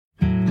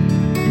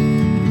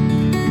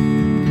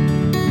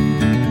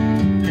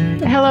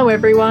Hello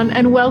everyone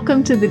and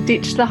welcome to the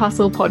Ditch the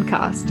Hustle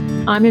podcast.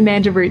 I'm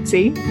Amanda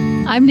Ruzzi.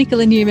 I'm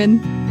Nicola Newman.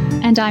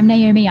 And I'm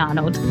Naomi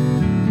Arnold.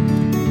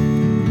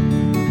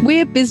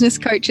 We're business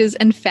coaches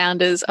and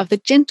founders of the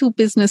Gentle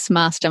Business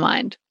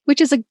Mastermind, which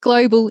is a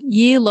global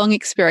year-long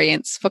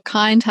experience for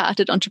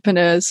kind-hearted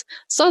entrepreneurs,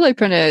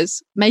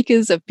 solopreneurs,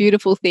 makers of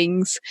beautiful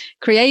things,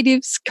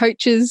 creatives,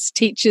 coaches,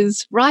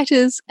 teachers,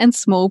 writers, and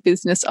small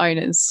business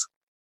owners.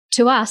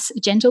 To us,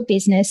 Gentle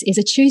Business is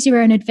a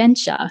choose-your-own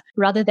adventure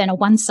rather than a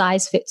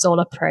one-size-fits-all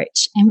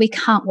approach, and we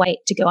can't wait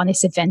to go on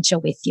this adventure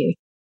with you.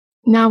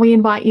 Now we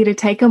invite you to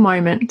take a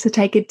moment to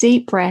take a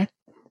deep breath,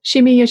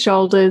 shimmy your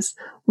shoulders,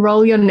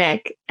 roll your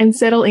neck, and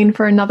settle in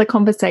for another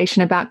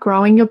conversation about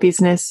growing your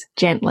business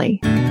gently.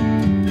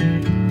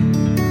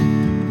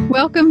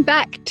 Welcome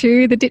back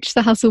to the Ditch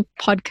the Hustle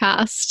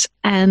podcast.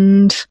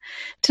 And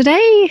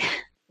today,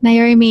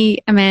 Naomi,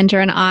 Amanda,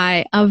 and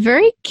I are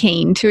very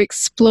keen to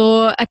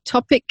explore a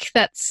topic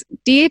that's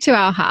dear to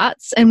our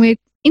hearts, and we're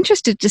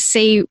interested to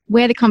see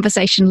where the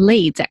conversation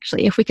leads,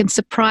 actually, if we can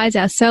surprise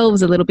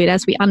ourselves a little bit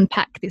as we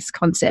unpack this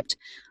concept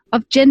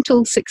of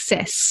gentle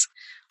success.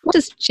 What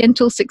does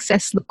gentle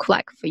success look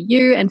like for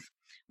you? And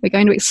we're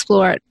going to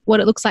explore what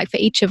it looks like for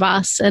each of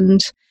us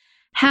and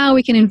how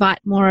we can invite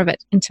more of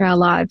it into our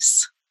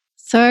lives.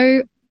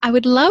 So I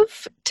would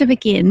love to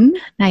begin,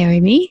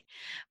 Naomi,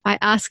 by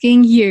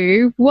asking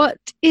you, what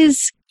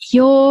is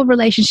your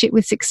relationship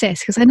with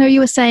success? Because I know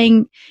you were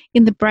saying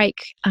in the break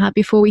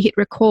before we hit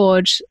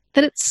record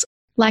that it's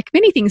like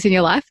many things in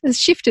your life has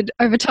shifted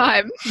over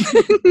time.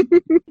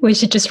 We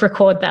should just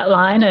record that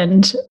line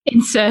and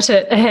insert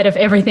it ahead of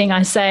everything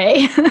I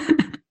say.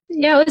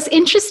 Yeah, it was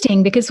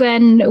interesting because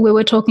when we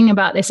were talking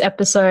about this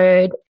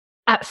episode,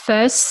 at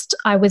first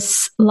I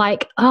was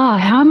like,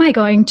 how am I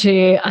going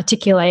to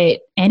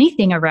articulate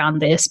anything around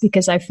this?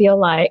 Because I feel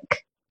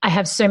like I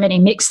have so many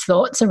mixed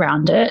thoughts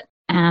around it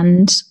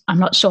and I'm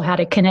not sure how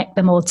to connect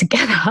them all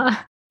together.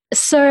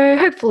 So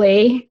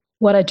hopefully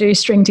what I do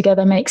string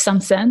together makes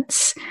some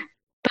sense.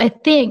 But I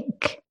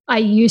think I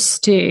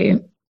used to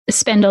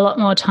spend a lot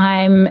more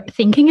time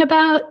thinking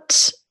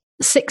about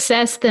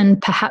success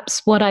than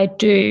perhaps what I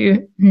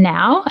do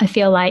now. I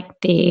feel like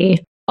the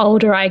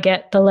older I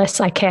get, the less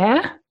I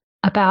care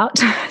about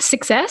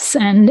success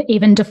and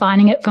even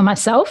defining it for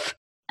myself.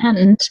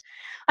 And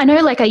I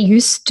know I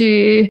used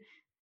to,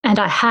 and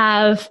I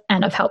have,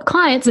 and I've helped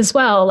clients as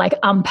well,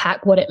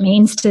 unpack what it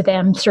means to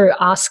them through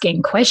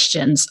asking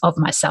questions of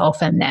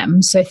myself and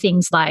them. So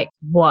things like,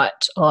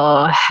 what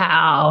or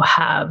how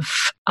have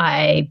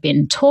I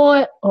been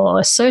taught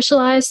or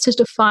socialized to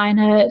define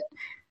it?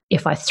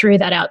 If I threw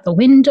that out the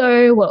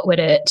window, what would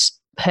it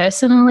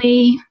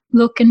personally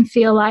look and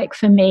feel like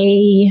for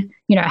me?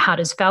 How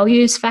does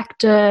values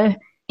factor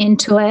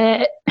into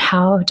it?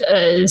 How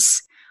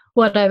does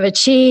what I've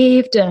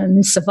achieved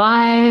and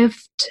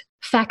survived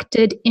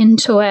factored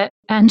into it,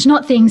 and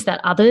not things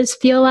that others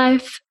feel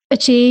I've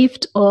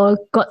achieved or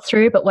got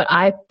through, but what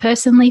I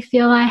personally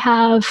feel I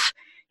have.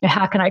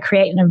 How can I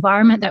create an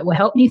environment that will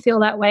help me feel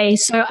that way?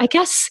 So I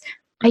guess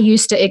I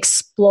used to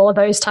explore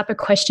those type of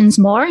questions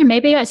more, and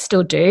maybe I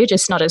still do,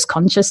 just not as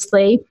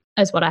consciously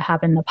as what I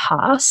have in the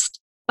past.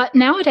 But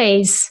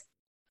nowadays,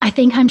 I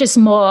think I'm just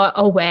more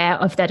aware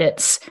of that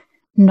it's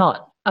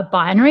not a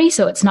binary.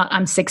 So it's not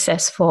I'm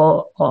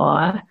successful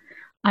or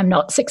I'm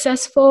not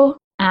successful.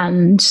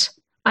 And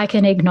I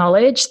can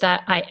acknowledge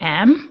that I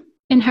am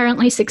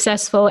inherently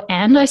successful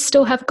and I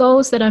still have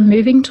goals that I'm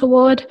moving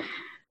toward.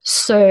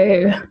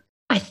 So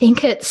I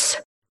think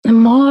it's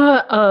more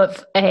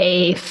of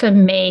for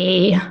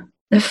me,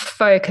 the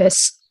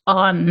focus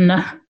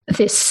on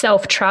this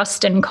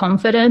self-trust and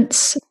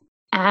confidence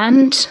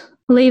and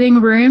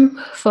leaving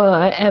room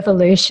for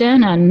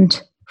evolution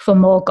and for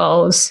more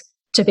goals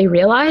to be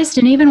realized.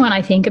 And even when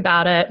I think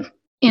about it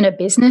in a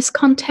business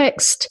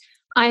context,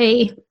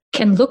 I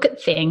can look at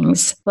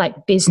things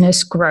like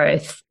business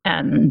growth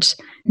and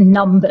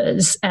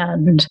numbers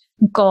and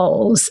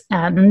goals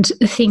and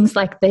things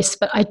like this,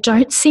 but I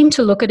don't seem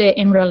to look at it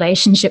in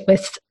relationship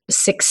with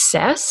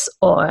success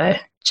or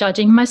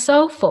judging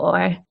myself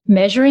or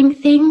measuring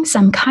things.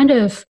 I'm kind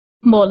of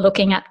more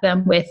looking at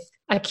them with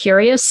a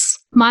curious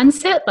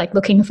mindset,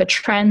 looking for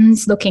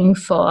trends, looking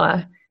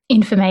for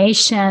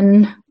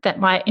information that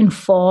might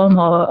inform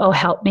or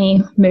help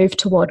me move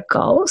toward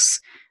goals.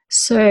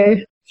 So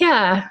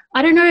yeah,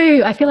 I don't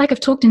know. I feel like I've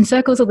talked in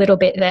circles a little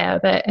bit there,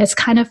 but it's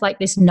kind of like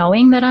this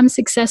knowing that I'm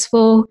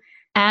successful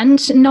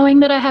and knowing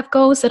that I have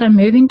goals that I'm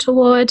moving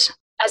toward,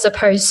 as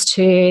opposed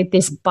to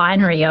this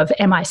binary of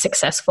am I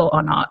successful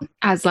or not?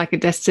 As like a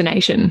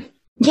destination.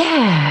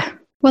 Yeah.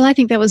 Well, I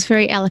think that was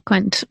very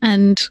eloquent.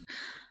 And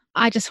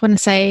I just want to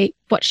say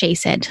what she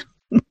said.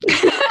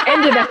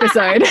 End of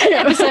episode.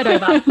 Episode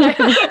over.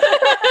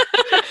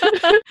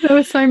 There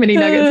were so many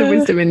nuggets of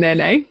wisdom in there,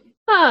 Nay.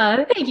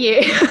 Thank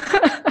you.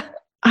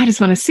 I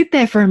just want to sit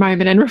there for a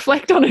moment and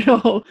reflect on it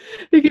all.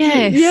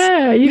 Because,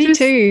 yes, me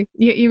too.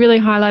 You really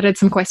highlighted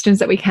some questions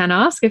that we can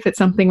ask if it's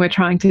something we're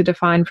trying to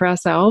define for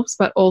ourselves,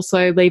 but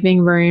also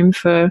leaving room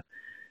for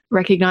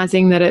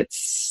recognizing that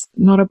it's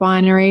not a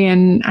binary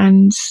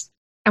and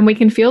and we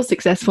can feel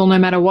successful no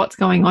matter what's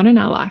going on in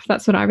our life.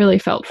 That's what I really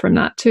felt from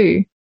that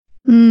too.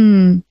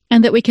 And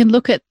that we can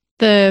look at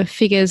the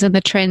figures and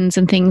the trends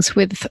and things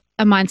with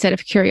a mindset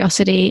of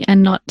curiosity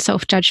and not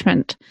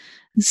self-judgment.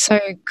 So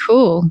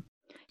cool.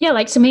 Yeah,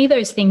 like to me,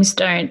 those things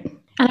don't,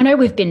 and I know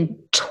we've been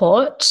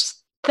taught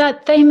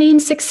that they mean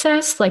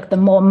success, like the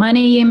more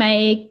money you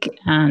make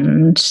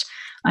and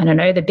I don't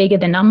know, the bigger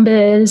the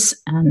numbers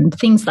and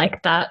things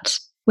like that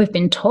we've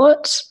been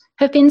taught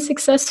have been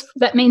success.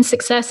 That means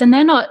success. And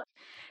they're not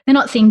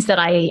things that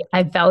I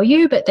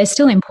value, but they're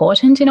still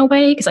important in a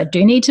way because I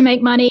do need to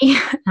make money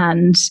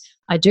and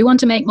I do want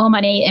to make more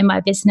money in my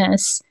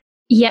business.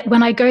 Yet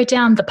when I go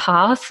down the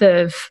path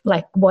of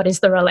like, what is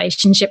the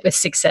relationship with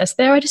success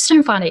there, I just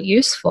don't find it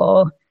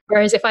useful.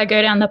 Whereas if I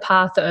go down the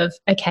path of,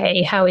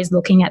 okay, how is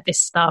looking at this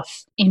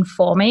stuff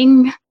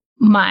informing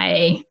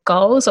my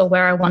goals or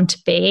where I want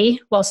to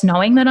be whilst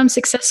knowing that I'm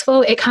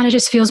successful, it kind of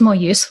just feels more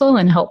useful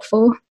and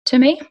helpful to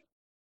me.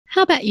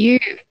 How about you,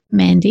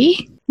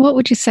 Mandy? What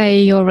would you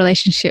say your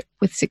relationship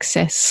with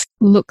success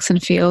looks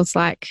and feels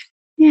like?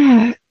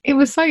 Yeah, it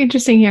was so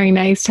interesting hearing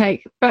Nay's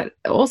take, but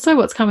also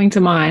what's coming to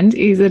mind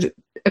is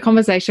a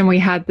conversation we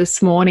had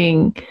this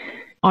morning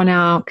on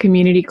our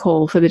community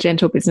call for the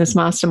Gentle Business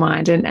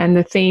Mastermind, and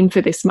the theme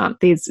for this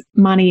month is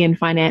money and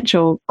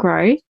financial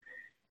growth.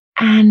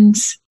 And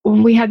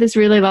we had this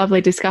really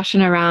lovely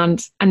discussion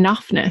around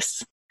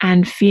enoughness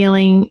and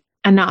feeling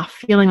enough,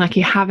 feeling like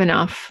you have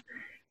enough,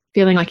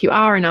 feeling like you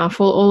are enough,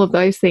 all of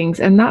those things.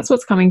 And that's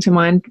what's coming to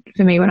mind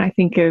for me when I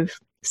think of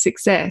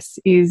success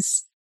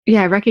is,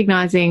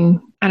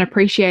 recognizing and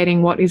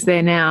appreciating what is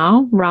there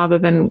now rather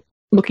than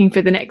looking for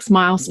the next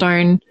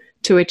milestone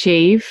to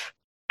achieve.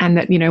 And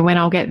that, when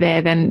I'll get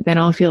there, then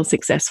I'll feel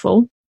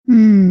successful.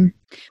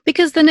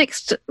 Because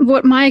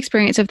what my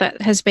experience of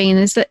that has been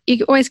is that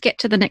you always get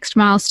to the next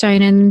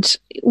milestone and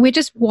we're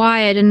just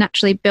wired and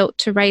naturally built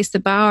to raise the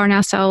bar on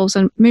ourselves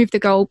and move the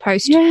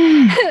goalpost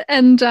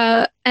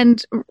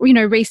and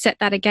reset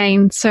that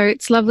again. So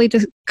it's lovely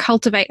to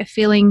cultivate a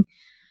feeling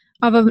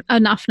of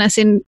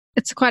enoughness.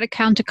 It's quite a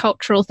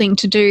countercultural thing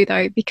to do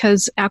though,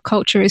 because our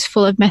culture is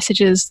full of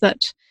messages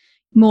that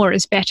more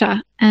is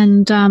better.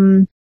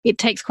 And it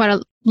takes quite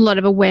a lot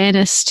of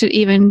awareness to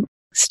even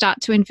start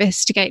to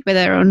investigate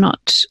whether or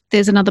not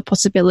there's another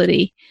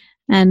possibility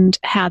and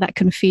how that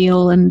can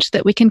feel, and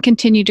that we can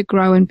continue to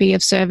grow and be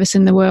of service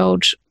in the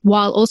world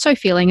while also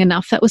feeling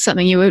enough. That was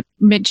something you were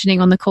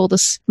mentioning on the call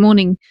this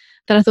morning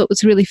that I thought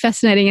was really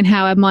fascinating, and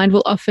how our mind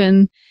will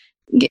often,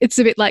 it's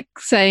a bit like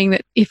saying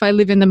that if I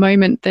live in the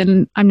moment,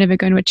 then I'm never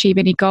going to achieve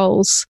any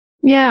goals.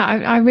 Yeah,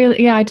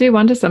 I do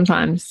wonder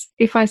sometimes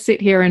if I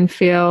sit here and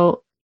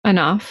feel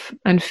enough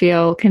and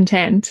feel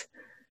content,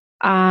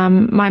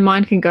 my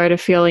mind can go to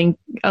feeling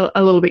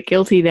a little bit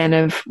guilty then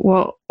of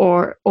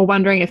or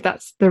wondering if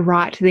that's the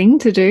right thing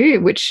to do,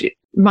 which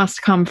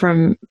must come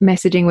from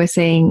messaging we're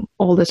seeing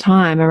all the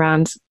time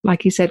around,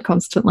 like you said,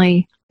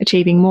 constantly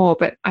achieving more.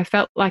 But I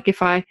felt like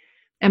if I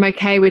am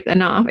okay with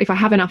enough, if I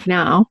have enough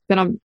now, then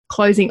I'm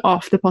closing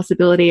off the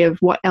possibility of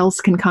what else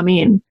can come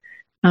in,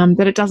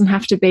 that it doesn't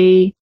have to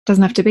be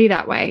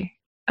that way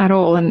at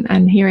all.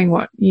 And hearing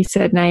what you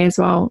said, Nay, as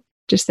well,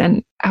 just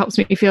then helps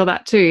me feel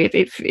that too.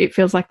 It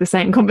feels like the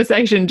same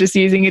conversation, just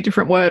using a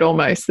different word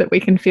almost, that we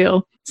can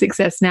feel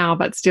success now,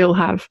 but still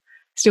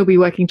be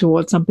working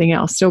towards something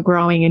else, still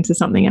growing into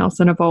something else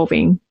and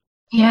evolving.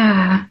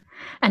 Yeah.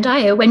 And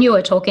when you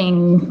were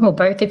talking, well,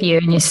 both of you,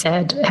 and you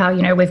said how,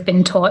 we've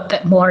been taught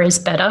that more is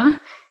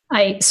better,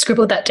 I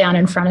scribbled that down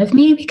in front of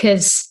me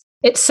because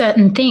it's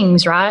certain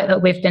things, right,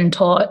 that we've been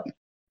taught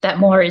that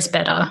more is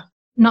better.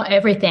 Not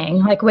everything.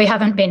 Like we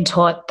haven't been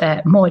taught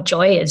that more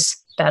joy is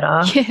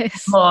better,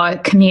 yes, more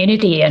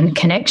community and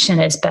connection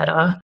is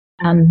better.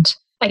 And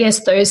I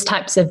guess those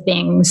types of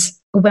things,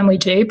 when we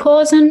do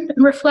pause and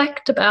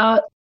reflect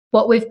about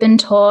what we've been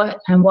taught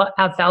and what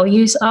our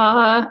values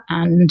are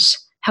and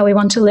how we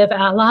want to live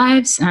our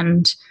lives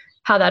and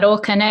how that all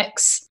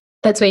connects,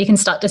 that's where you can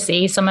start to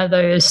see some of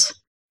those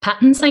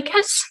patterns, I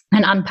guess,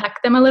 and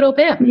unpack them a little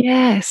bit.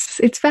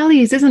 Yes, it's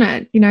values, isn't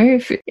it?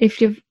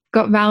 If you've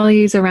got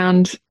values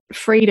around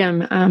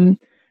freedom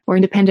or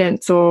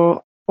independence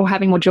or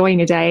having more joy in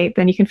your day,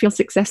 then you can feel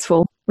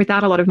successful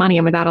without a lot of money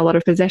and without a lot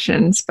of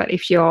possessions. But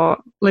if you're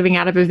living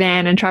out of a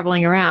van and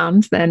traveling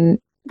around, then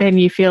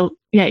you feel,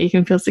 you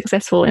can feel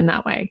successful in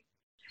that way.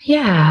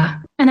 Yeah.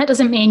 And that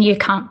doesn't mean you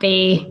can't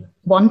be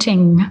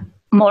wanting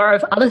more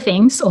of other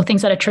things or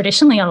things that are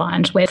traditionally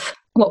aligned with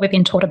what we've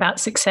been taught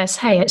about success.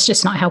 Hey, it's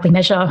just not how we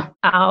measure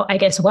our, I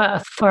guess,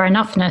 worth or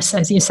enoughness,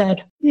 as you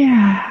said.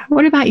 Yeah.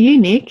 What about you,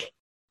 Nick?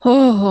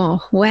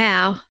 Oh,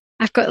 wow.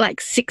 I've got like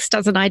 6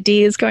 dozen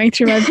ideas going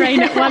through my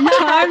brain at one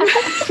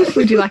time.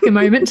 Would you like a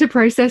moment to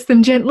process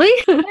them gently?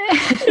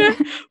 Yeah.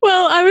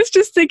 Well, I was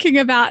just thinking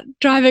about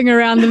driving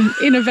around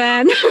in a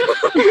van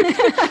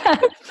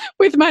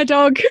with my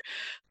dog.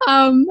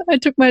 I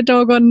took my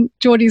dog on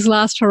Geordie's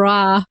last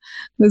hurrah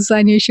because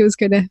I knew she was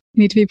going to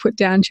need to be put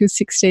down. She was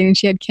 16 and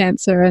she had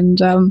cancer, and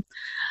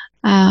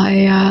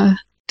I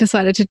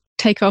decided to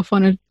take off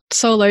on a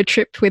solo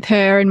trip with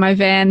her in my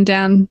van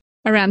down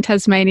around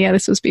Tasmania.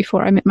 This was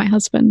before I met my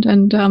husband.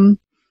 And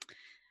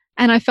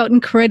I felt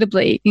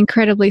incredibly,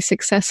 incredibly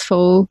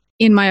successful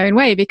in my own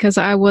way because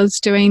I was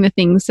doing the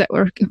things that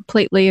were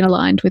completely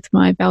aligned with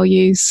my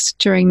values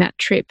during that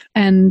trip.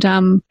 And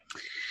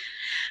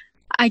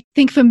I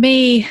think for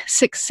me,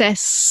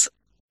 success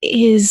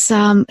is,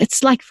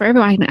 it's like for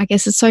everyone, I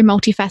guess it's so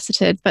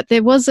multifaceted, but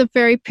there was a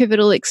very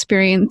pivotal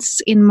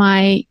experience in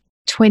my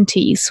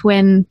 20s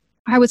when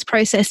I was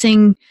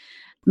processing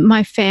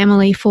my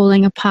family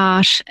falling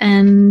apart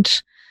and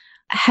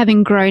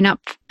having grown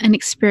up and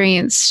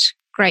experienced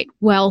great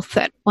wealth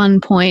at one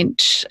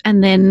point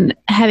and then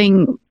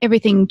having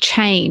everything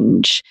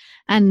change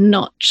and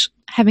not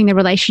having the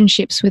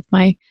relationships with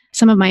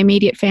some of my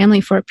immediate family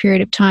for a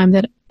period of time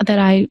that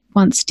I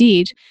once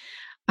did.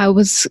 I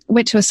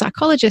went to a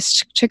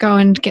psychologist to go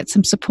and get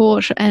some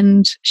support,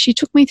 and she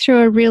took me through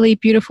a really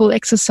beautiful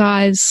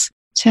exercise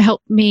to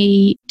help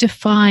me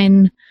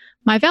define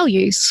my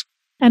values.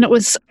 And it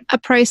was a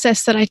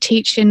process that I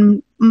teach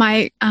in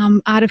my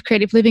Art of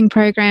Creative Living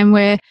program,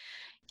 where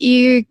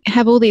you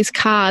have all these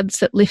cards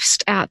that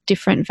list out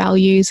different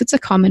values. It's a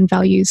common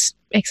values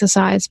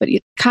exercise, but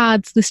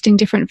cards listing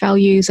different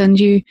values, and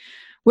you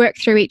work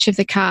through each of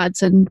the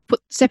cards and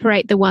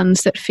separate the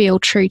ones that feel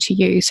true to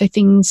you. So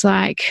things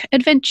like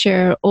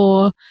adventure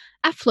or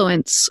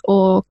affluence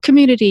or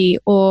community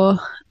or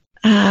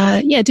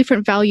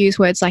different values,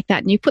 words like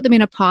that. And you put them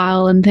in a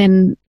pile, and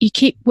then you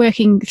keep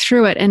working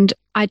through it and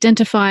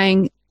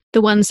identifying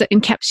the ones that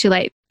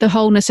encapsulate the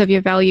wholeness of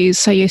your values.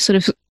 So you're sort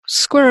of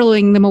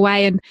squirreling them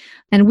away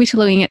and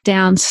whittling it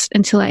down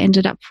until I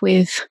ended up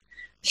with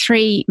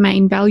 3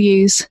 main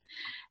values.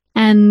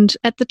 And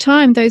at the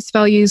time, those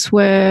values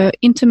were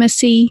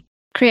intimacy,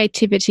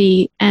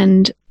 creativity,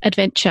 and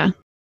adventure.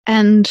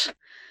 And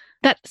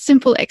that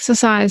simple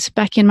exercise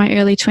back in my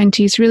early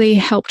 20s really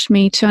helped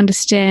me to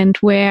understand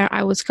where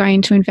I was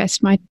going to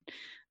invest my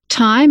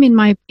time in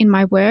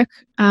my work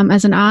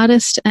as an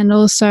artist, and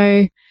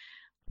also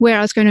where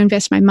I was going to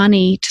invest my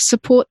money to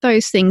support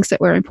those things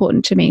that were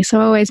important to me. So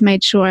I always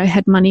made sure I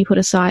had money put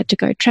aside to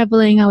go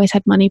traveling. I always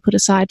had money put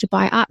aside to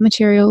buy art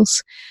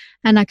materials.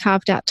 And I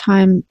carved out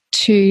time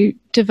to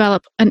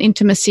develop an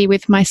intimacy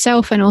with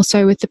myself and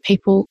also with the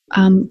people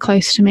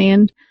close to me.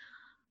 And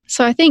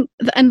so I think,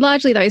 and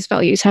largely those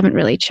values haven't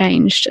really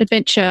changed.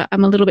 Adventure,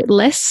 I'm a little bit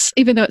less,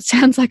 even though it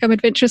sounds like I'm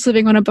adventurous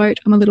living on a boat,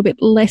 I'm a little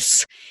bit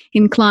less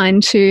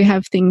inclined to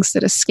have things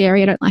that are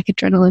scary. I don't like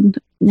adrenaline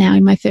now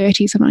in my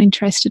 30s. I'm not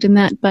interested in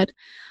that, but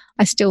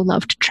I still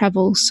love to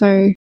travel.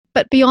 So,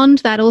 but beyond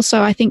that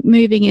also, I think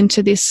moving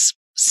into this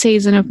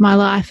season of my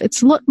life,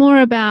 it's a lot more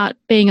about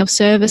being of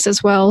service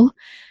as well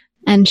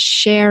and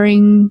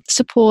sharing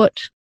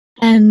support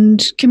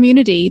and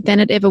community than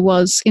it ever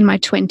was in my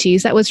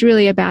 20s. That was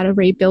really about a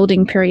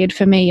rebuilding period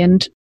for me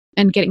and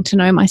getting to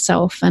know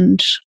myself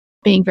and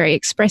being very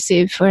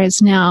expressive,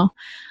 whereas now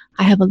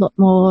I have a lot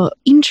more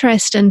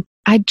interest and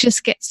I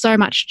just get so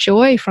much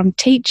joy from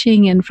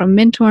teaching and from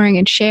mentoring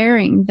and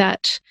sharing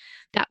that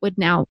would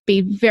now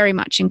be very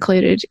much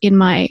included in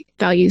my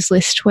values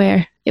list,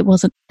 where it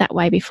wasn't that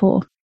way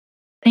before.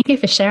 Thank you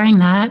for sharing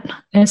that.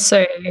 It's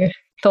so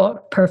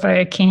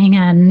thought-provoking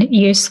and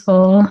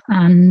useful,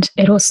 and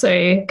it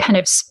also kind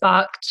of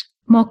sparked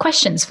more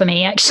questions for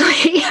me,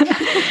 actually.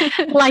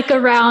 Like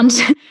around,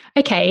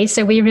 okay,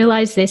 so we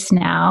realize this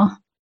now.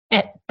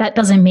 That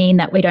doesn't mean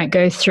that we don't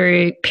go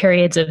through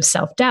periods of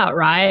self-doubt,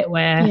 right?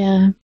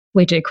 Where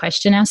we do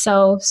question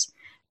ourselves.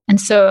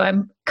 And so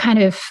I'm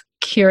kind of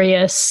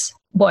curious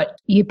what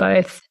you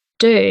both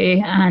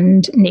do,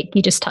 and Nick,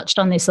 you just touched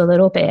on this a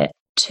little bit,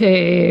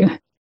 to,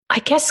 I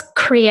guess,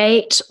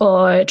 create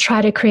or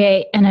try to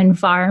create an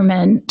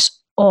environment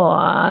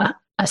or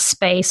a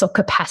space or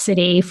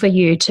capacity for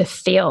you to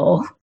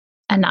feel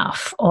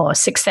enough or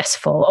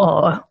successful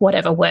or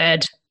whatever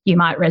word you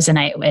might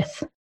resonate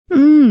with.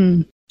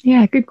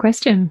 Yeah, good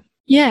question.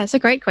 Yeah, it's a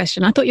great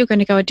question. I thought you were going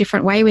to go a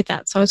different way with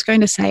that. So I was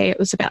going to say it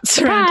was about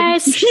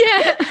surroundings.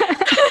 Yeah.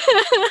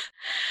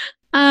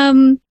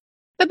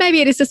 But maybe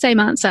it is the same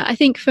answer. I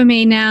think for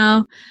me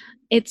now,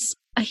 it's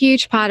a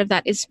huge part of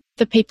that is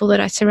the people that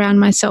I surround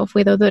myself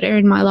with or that are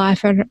in my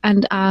life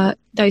and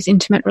those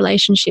intimate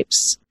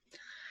relationships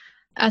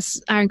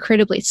are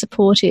incredibly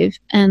supportive.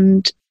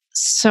 And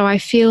so I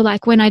feel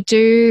like when I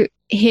do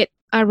hit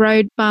a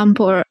road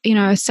bump or,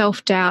 a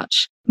self-doubt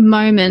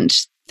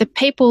moment, the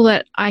people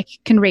that I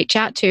can reach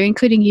out to,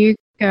 including you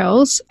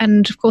girls,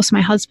 and of course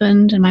my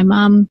husband and my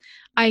mum,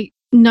 I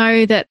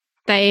know that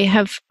they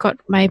have got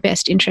my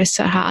best interests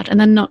at heart, and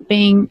they're not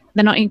in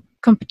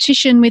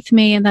competition with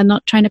me, and they're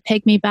not trying to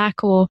peg me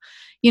back or,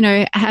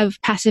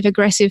 have passive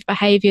aggressive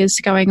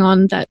behaviors going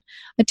on that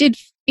I did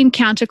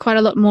encounter quite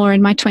a lot more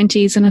in my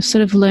 20s, and I've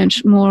sort of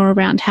learnt more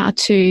around how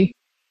to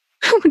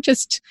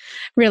just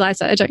realize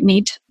that I don't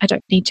need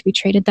to be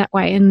treated that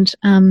way. And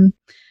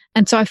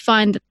so I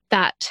find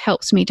that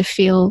helps me to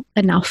feel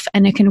enough,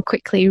 and I can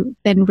quickly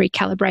then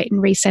recalibrate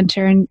and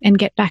recenter and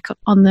get back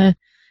on the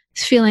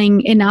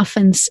feeling enough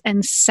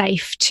and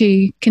safe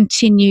to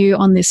continue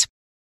on this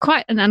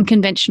quite an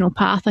unconventional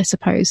path, I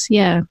suppose.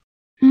 Yeah.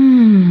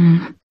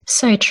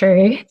 So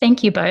true.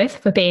 Thank you both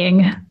for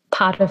being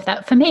part of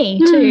that for me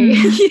too.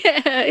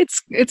 Yeah,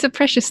 it's a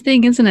precious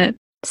thing, isn't it?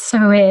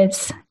 So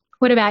is.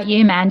 What about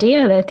you, Mandy?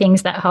 Are there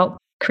things that help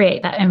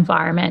create that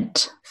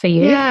environment for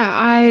you?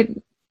 Yeah,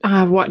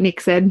 what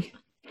Nick said.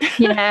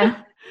 Yeah.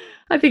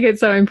 I think it's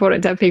so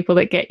important to have people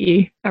that get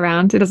you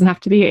around. It doesn't have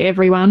to be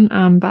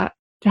everyone, but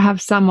to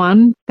have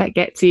someone that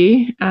gets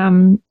you,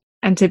 and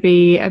to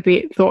be a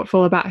bit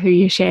thoughtful about who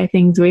you share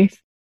things with,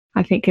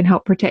 I think can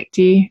help protect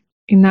you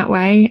in that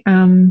way.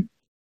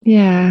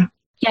 Yeah,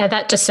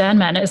 that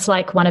discernment is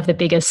like one of the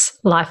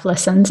biggest life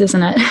lessons,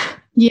 isn't it?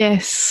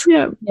 Yes.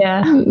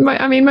 Yeah.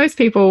 I mean, most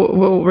people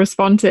will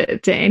respond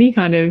to any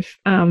kind of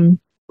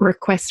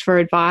request for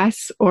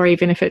advice, or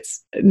even if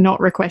it's not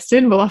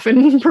requested, will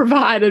often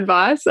provide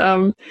advice.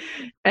 And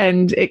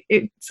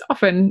it's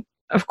often,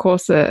 of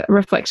course, a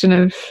reflection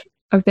of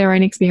their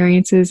own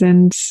experiences.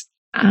 And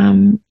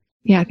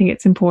I think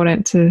it's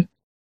important to,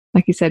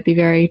 like you said, be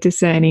very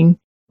discerning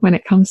when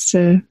it comes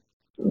to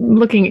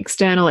looking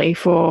externally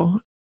for,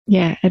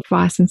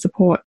 advice and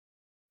support.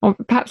 Or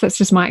perhaps that's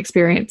just my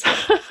experience.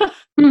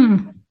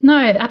 No,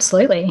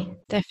 absolutely.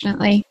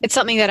 Definitely. It's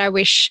something that I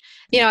wish,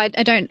 I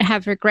don't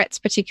have regrets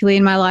particularly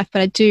in my life,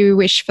 but I do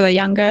wish for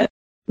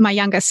my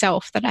younger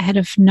self that I had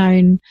have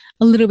known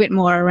a little bit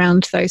more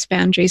around those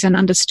boundaries and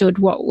understood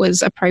what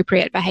was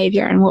appropriate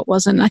behavior and what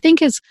wasn't. I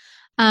think as,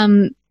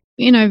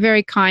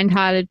 very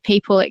kind-hearted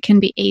people, it can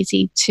be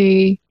easy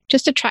to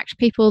just attract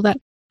people that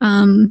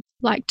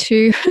like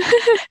to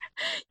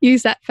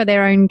use that for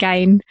their own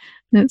gain.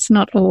 And it's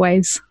not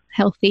always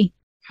healthy.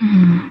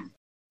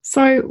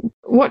 So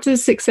what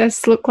does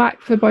success look like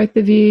for both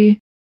of you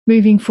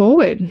moving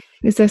forward?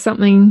 Is there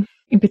something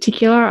in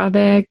particular? Are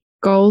there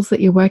goals that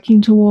you're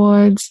working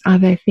towards? Are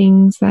there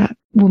things that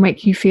will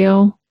make you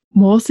feel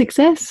more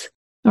success?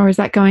 Or is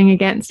that going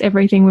against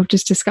everything we've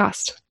just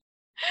discussed?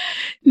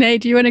 Nay,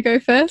 do you want to go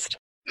first?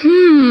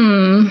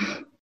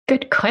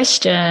 Good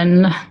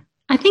question.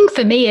 I think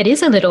for me it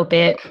is a little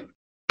bit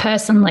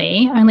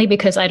personally, only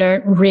because I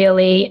don't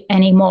really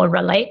anymore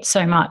relate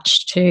so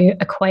much to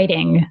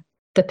equating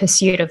the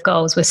pursuit of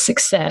goals with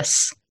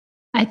success.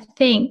 I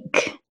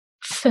think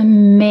for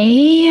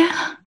me,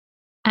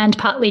 and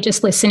partly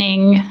just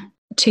listening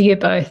to you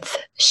both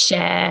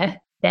share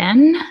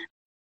then,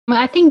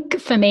 I think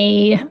for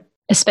me,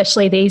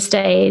 especially these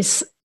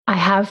days, I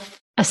have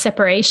a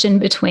separation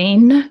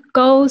between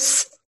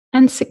goals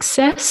and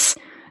success.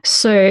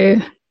 So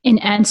in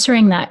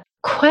answering that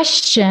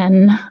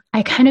question,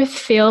 I kind of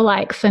feel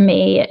like for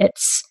me,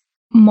 it's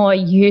more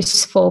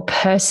useful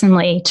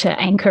personally to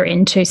anchor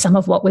into some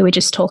of what we were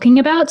just talking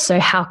about. So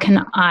how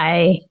can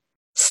I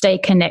stay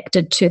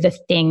connected to the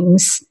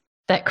things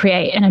that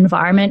create an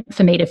environment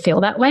for me to feel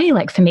that way,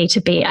 like for me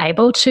to be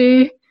able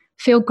to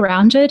feel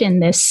grounded in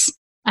this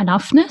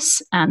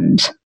enoughness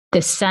and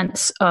this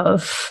sense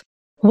of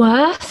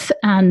worth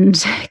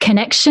and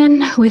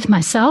connection with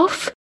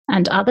myself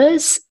and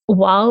others,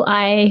 while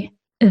I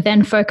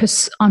then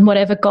focus on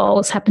whatever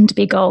goals happen to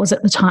be goals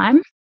at the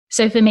time.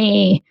 So for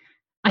me,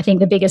 I think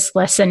the biggest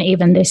lesson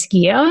even this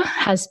year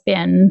has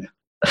been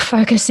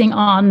focusing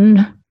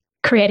on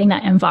creating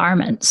that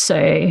environment.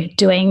 So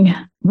doing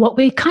what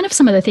we kind of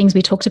some of the things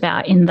we talked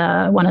about in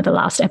one of the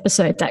last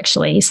episodes,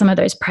 actually, some of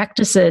those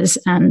practices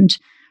and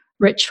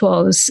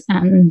rituals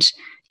and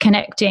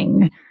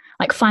connecting,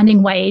 like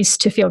finding ways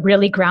to feel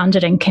really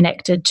grounded and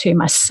connected to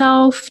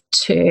myself,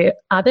 to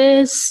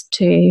others,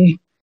 to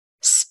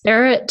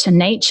spirit, to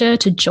nature,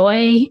 to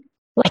joy.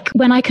 Like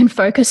when I can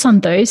focus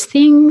on those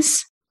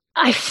things,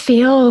 I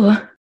feel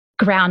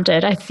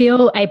grounded. I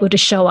feel able to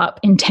show up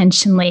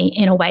intentionally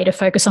in a way to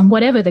focus on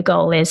whatever the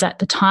goal is at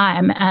the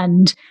time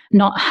and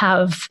not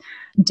have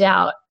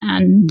doubt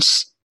and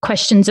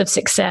questions of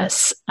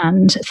success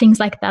and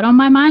things like that on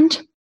my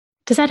mind.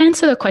 Does that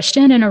answer the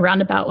question in a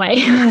roundabout way?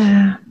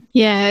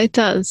 Yeah, it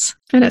does.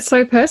 And it's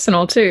so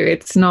personal too.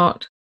 It's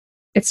not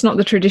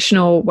the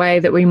traditional way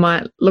that we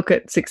might look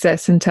at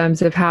success in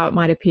terms of how it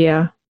might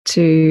appear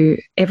to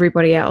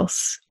everybody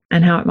else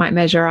and how it might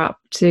measure up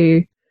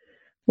to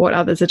what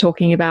others are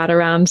talking about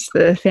around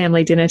the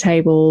family dinner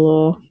table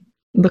or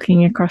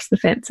looking across the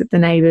fence at the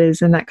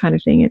neighbours and that kind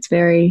of thing. It's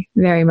very,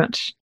 very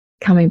much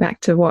coming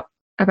back to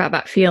about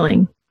that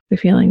feeling, the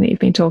feeling that you've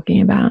been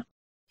talking about.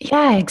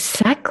 Yeah,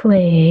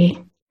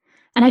 exactly.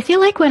 And I feel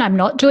like when I'm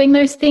not doing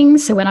those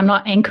things, so when I'm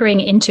not anchoring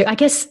into, I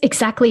guess,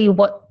 exactly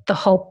what the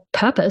whole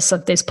purpose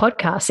of this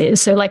podcast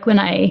is. So like when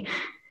I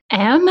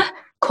am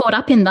caught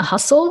up in the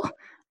hustle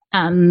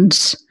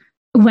and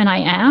when I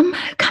am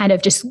kind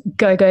of just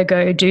go,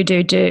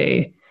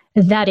 do,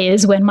 that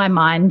is when my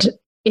mind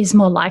is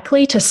more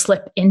likely to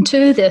slip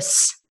into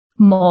this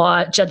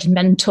more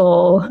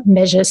judgmental,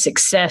 measure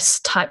success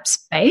type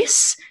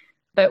space.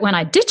 But when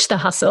I ditch the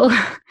hustle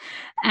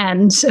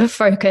and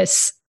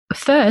focus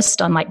first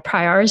on like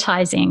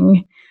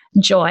prioritizing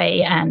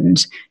joy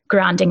and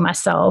grounding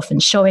myself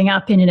and showing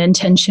up in an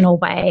intentional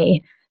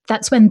way,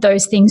 that's when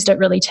those things don't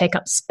really take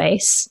up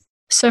space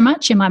so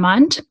much in my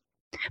mind.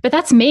 But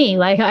that's me.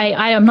 Like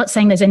I am not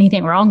saying there's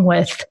anything wrong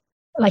with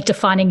like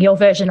defining your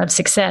version of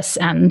success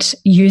and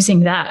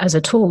using that as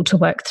a tool to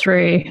work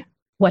through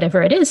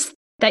whatever it is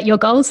that your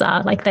goals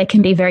are. Like they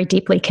can be very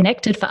deeply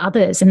connected for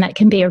others, and that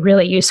can be a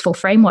really useful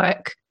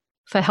framework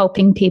for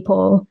helping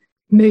people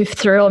move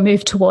through or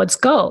move towards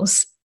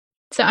goals.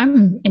 So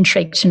I'm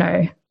intrigued to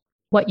know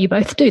what you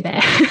both do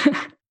there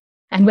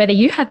and whether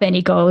you have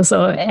any goals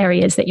or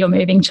areas that you're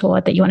moving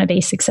toward that you want to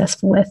be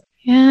successful with.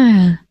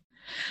 Yeah.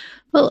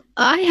 Well,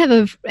 I have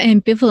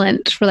an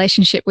ambivalent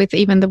relationship with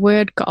even the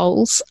word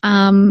goals.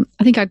 I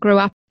think I grew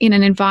up in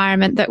an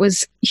environment that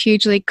was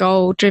hugely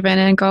goal-driven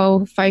and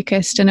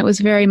goal-focused, and it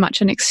was very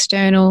much an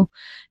external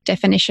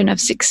definition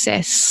of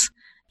success.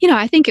 You know,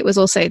 I think it was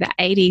also the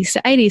 80s.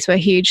 The 80s were a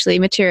hugely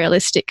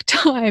materialistic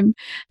time,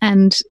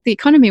 and the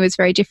economy was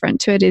very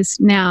different to it is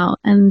now.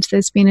 And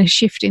there's been a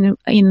shift in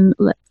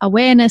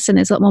awareness, and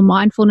there's a lot more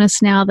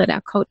mindfulness now that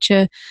our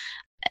culture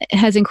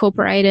has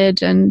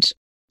incorporated, and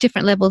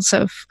different levels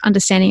of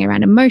understanding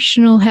around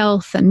emotional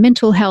health and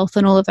mental health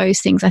and all of those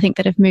things, I think,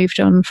 that have moved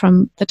on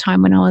from the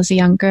time when I was a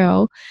young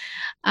girl.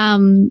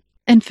 And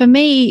for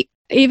me,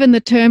 even the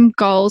term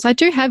goals, I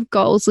do have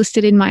goals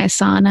listed in my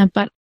Asana,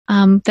 but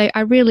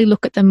I really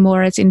look at them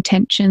more as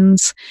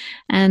intentions.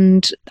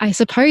 And I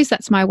suppose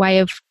that's my way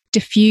of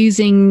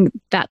diffusing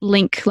that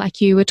link,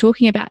 like you were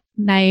talking about,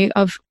 Nay,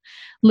 of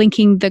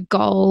linking the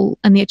goal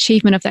and the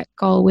achievement of that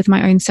goal with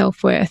my own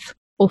self-worth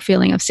or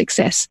feeling of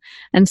success.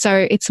 And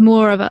so it's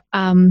more of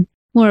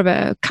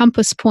a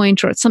compass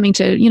point, or it's something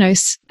to, you know,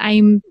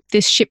 aim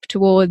this ship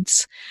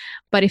towards.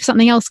 But if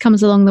something else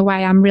comes along the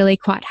way, I'm really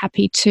quite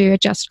happy to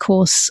adjust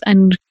course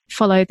and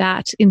follow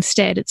that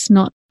instead.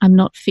 I'm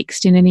not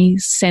fixed in any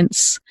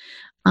sense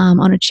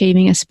on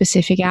achieving a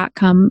specific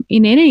outcome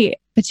in any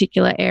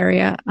particular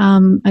area.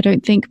 I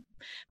don't think,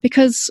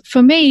 because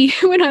for me,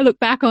 when I look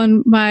back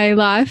on my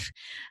life,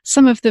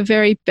 some of the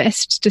very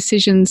best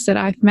decisions that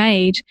I've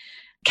made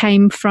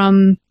came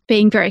from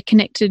being very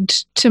connected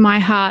to my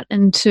heart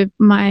and to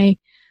my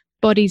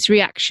body's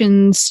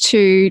reactions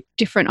to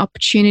different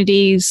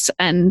opportunities,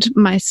 and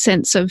my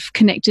sense of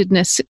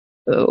connectedness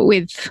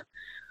with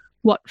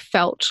what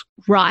felt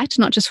right,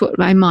 not just what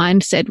my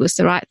mind said was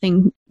the right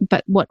thing,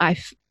 but what I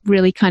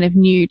really kind of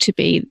knew to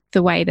be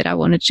the way that I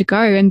wanted to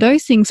go. And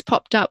those things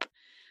popped up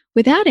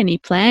without any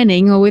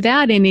planning or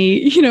without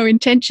any, you know,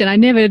 intention. I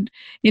never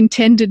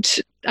intended,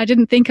 I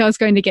didn't think I was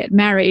going to get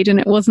married, and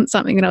it wasn't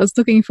something that I was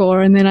looking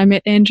for. And then I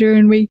met Andrew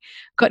and we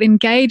got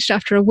engaged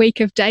after a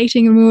week of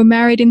dating, and we were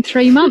married in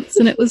 3 months,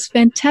 and it was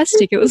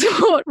fantastic. It was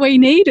what we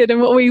needed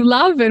and what we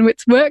love, and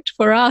it's worked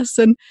for us.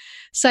 And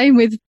same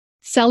with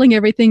selling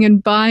everything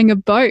and buying a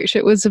boat.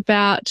 It was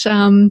about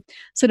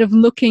sort of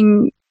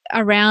looking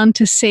around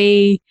to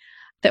see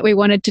that we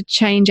wanted to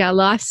change our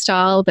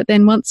lifestyle. But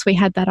then once we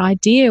had that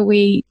idea,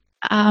 we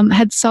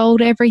had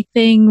sold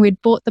everything.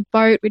 We'd bought the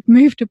boat. We'd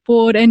moved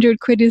aboard. Andrew had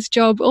quit his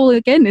job, all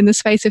again in the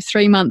space of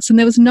 3 months. And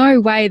there was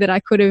no way that I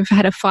could have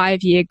had a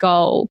 5-year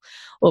goal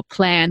or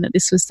plan that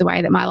this was the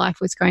way that my life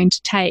was going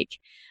to take.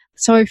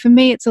 So for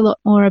me, it's a lot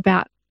more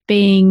about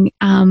being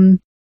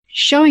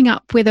showing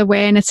up with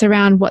awareness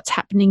around what's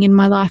happening in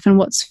my life and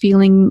what's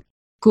feeling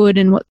good,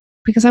 and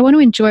because I want to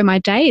enjoy my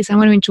days. I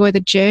want to enjoy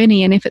the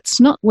journey. And if it's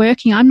not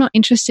working, I'm not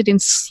interested in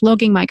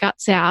slogging my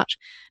guts out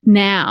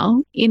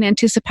now in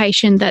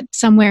anticipation that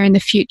somewhere in the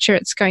future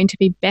it's going to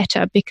be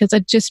better, because I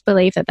just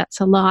believe that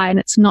that's a lie, and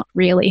it's not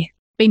really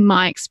been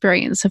my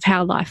experience of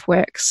how life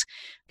works,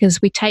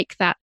 because we take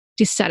that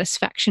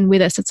dissatisfaction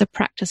with us. It's a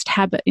practiced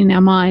habit in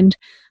our mind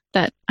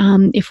that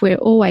if we're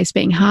always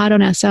being hard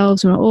on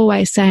ourselves and we're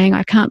always saying,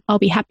 I'll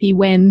be happy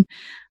when,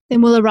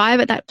 then we'll arrive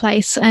at that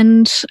place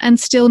and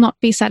still not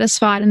be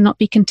satisfied and not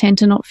be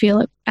content and not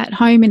feel at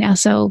home in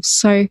ourselves.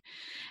 So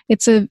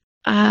it's a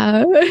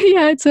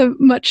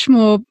much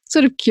more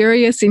sort of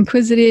curious,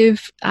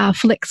 inquisitive,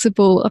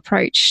 flexible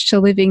approach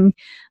to living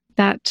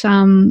that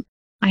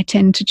I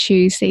tend to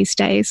choose these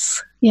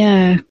days.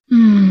 Yeah.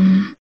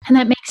 And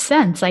that makes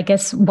sense. I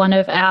guess one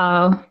of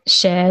our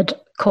shared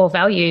core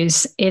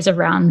values is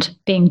around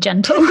being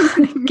gentle,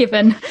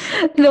 given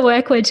the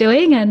work we're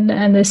doing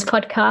and this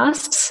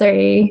podcast.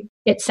 So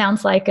it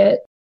sounds like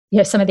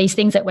some of these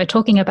things that we're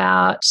talking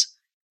about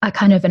are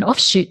kind of an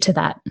offshoot to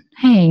that.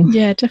 Hey.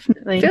 Yeah,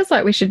 definitely. Feels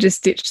like we should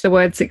just ditch the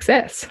word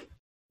success.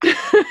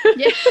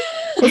 Yeah.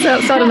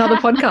 We'll start another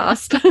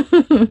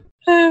podcast.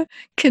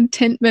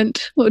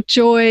 Contentment or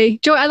joy.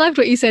 I loved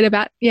what you said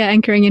about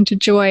anchoring into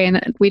joy,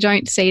 and we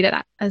don't see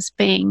that as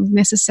being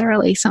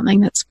necessarily something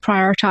that's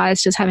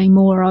prioritized as having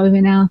more of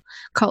in our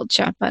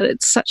culture, but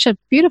it's such a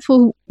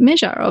beautiful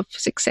measure of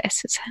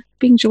success. It's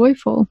being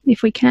joyful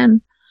if we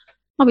can.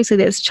 Obviously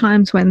there's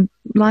times when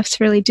life's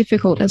really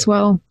difficult as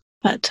well,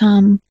 but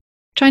trying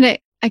to,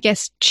 I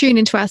guess, tune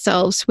into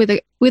ourselves with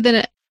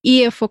an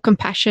ear for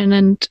compassion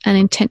and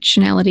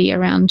intentionality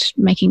around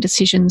making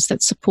decisions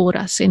that support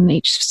us in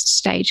each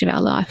stage of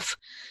our life,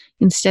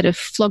 instead of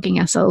flogging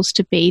ourselves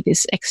to be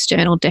this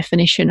external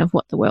definition of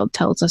what the world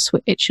tells us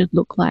it should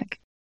look like.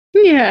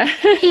 Yeah.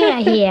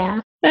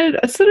 Yeah.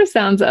 It sort of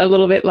sounds a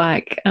little bit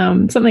like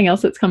something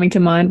else that's coming to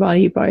mind while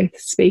you both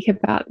speak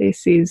about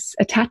this is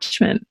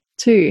attachment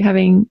too,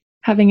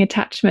 having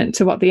attachment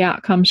to what the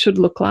outcome should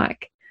look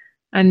like.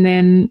 And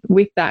then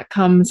with that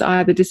comes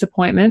either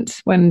disappointment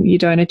when you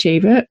don't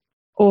achieve it,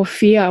 or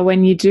fear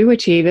when you do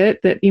achieve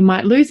it that you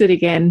might lose it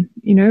again.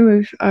 You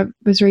know, I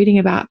was reading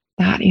about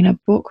that in a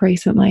book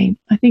recently.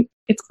 I think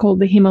it's called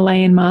The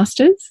Himalayan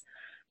Masters,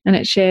 and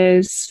it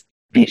shares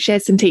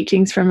some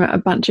teachings from a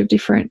bunch of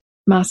different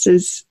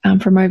masters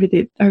from over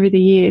the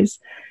years.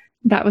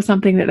 That was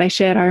something that they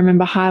shared. I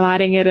remember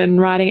highlighting it and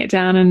writing it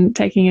down and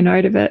taking a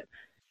note of it,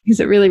 because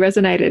it really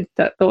resonated,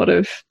 that thought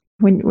of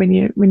when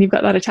you've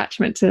got that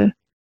attachment to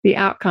the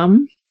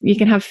outcome, you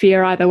can have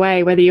fear either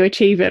way, whether you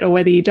achieve it or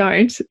whether you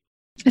don't.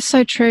 It's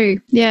so true.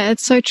 Yeah,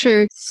 it's so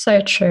true.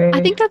 So true.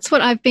 I think that's what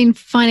I've been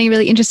finding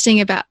really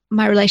interesting about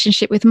my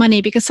relationship with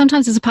money, because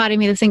sometimes there's a part of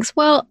me that thinks,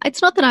 well,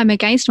 it's not that I'm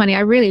against money.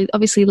 I really,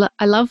 obviously,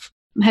 I love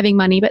having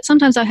money, but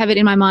sometimes I have it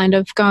in my mind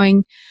of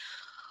going,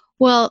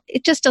 well,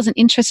 it just doesn't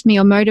interest me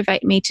or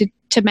motivate me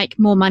to make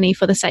more money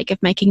for the sake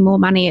of making more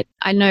money.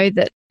 I know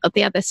that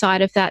the other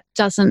side of that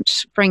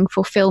doesn't bring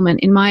fulfillment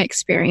in my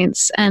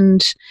experience,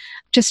 and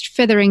just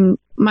feathering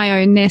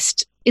my own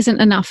nest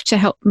isn't enough to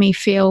help me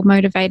feel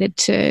motivated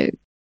to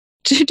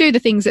do the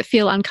things that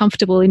feel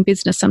uncomfortable in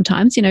business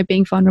sometimes, you know,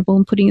 being vulnerable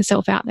and putting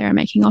yourself out there and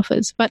making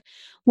offers. But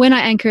when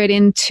I anchor it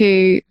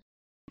into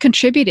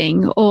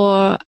contributing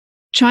or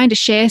trying to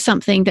share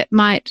something that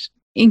might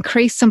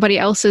increase somebody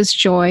else's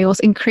joy or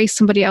increase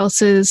somebody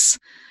else's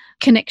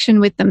connection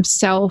with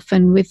themselves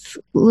and with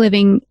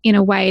living in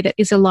a way that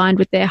is aligned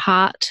with their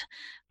heart,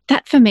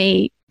 that for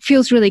me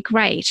feels really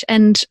great.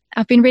 And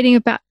I've been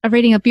reading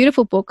a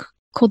beautiful book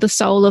called The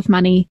Soul of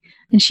Money,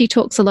 and she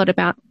talks a lot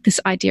about this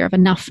idea of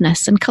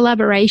enoughness and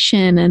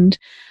collaboration and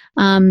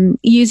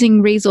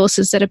using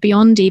resources that are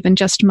beyond even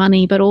just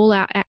money, but all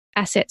our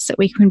assets that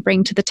we can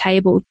bring to the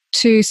table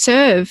to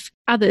serve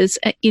others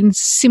in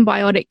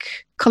symbiotic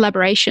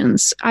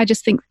collaborations. I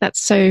just think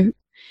that's so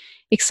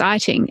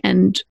exciting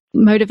and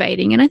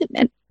motivating, and I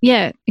think,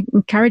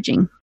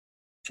 encouraging.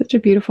 Such a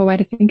beautiful way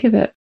to think of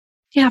it.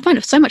 Yeah, I find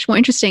it so much more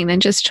interesting than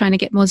just trying to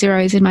get more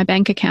zeros in my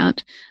bank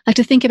account. Like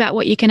to think about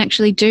what you can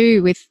actually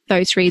do with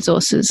those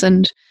resources,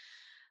 and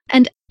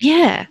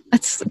yeah,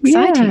 that's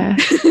exciting. Yeah.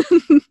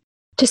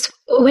 Just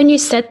when you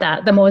said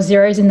that, the more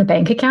zeros in the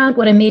bank account,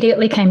 what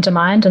immediately came to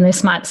mind, and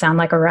this might sound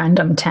like a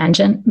random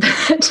tangent,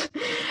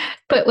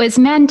 but was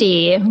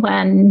Mandy,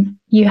 when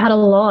you had a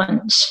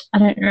launch. I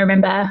don't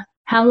remember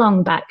how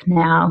long back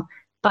now,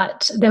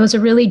 but there was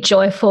a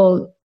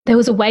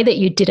way that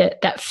you did it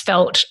that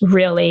felt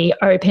really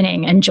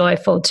opening and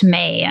joyful to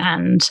me.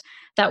 And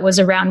that was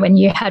around when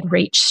you had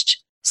reached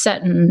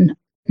certain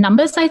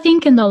numbers, I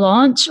think, in the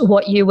launch,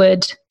 what you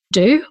would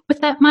do with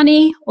that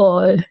money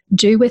or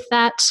do with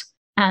that.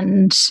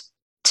 And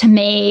to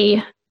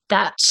me,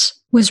 that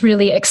was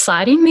really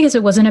exciting because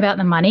it wasn't about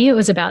the money. It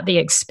was about the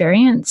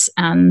experience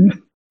and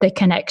the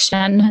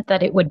connection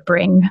that it would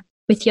bring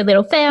with your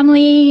little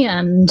family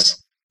and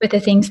with the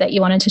things that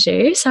you wanted to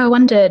do. So I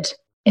wondered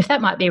if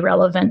that might be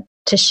relevant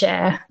to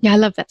share. Yeah, I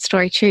love that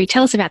story too.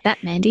 Tell us about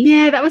that, Mandy.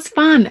 Yeah, that was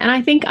fun. And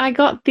I think I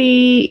got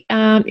the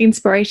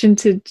inspiration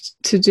to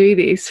do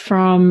this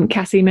from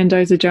Cassie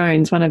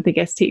Mendoza-Jones, one of the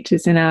guest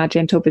teachers in our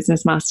Gentle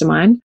Business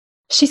Mastermind.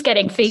 She's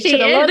getting featured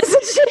a lot.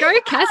 Go,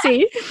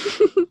 Cassie.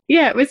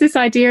 Yeah, it was this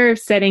idea of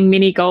setting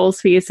mini goals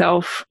for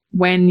yourself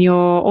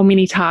or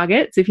mini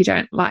targets, if you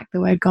don't like the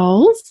word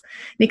goals,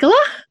 Nicola,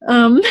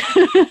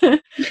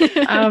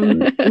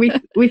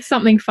 with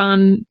something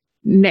fun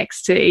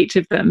next to each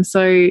of them.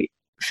 So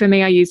for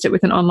me, I used it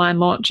with an online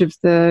launch of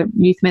the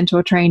Youth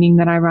Mentor training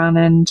that I run.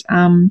 And,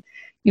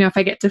 if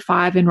I get to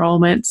 5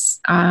 enrollments,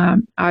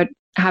 I'd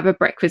have a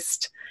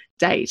breakfast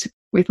date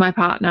with my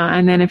partner.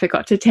 And then if it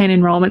got to 10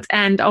 enrollments,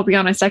 and I'll be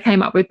honest, I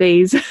came up with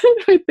these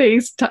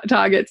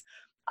targets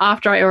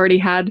after I already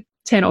had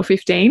 10 or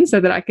 15 so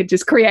that I could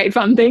just create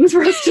fun things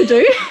for us to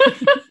do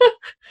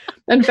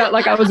and felt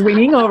like I was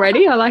winning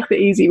already. I like the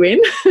easy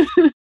win.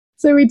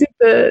 So we did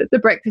the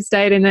breakfast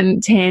date, and then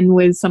 10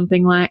 was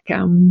something like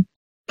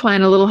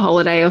plan a little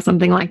holiday or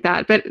something like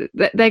that. But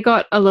they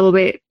got a little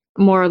bit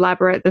more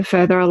elaborate the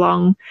further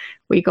along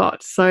we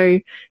got. So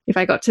if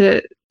I got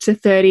to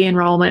 30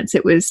 enrollments,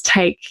 it was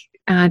take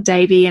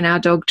Davey and our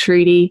dog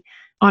Trudy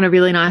on a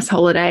really nice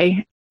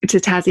holiday to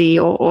Tassie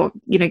or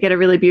get a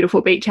really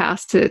beautiful beach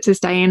house to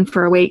stay in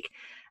for a week.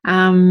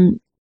 And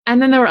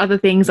then there were other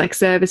things like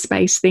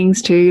service-based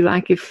things too,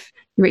 like if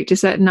you reach a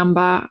certain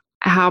number,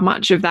 how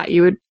much of that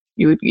you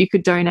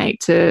could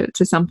donate to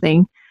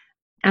something.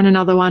 And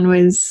another one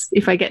was,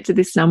 if I get to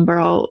this number,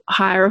 I'll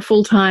hire a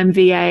full-time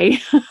VA.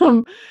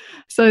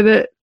 So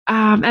that,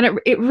 and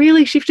it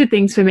really shifted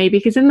things for me,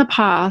 because in the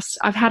past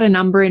I've had a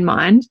number in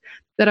mind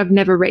that I've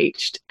never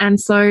reached. And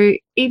so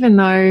even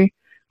though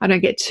I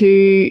don't get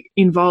too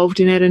involved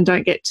in it and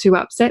don't get too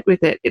upset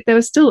with it, there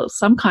was still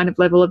some kind of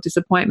level of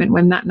disappointment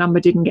when that number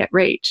didn't get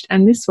reached.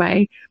 And this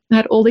way, I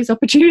had all these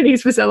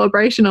opportunities for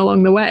celebration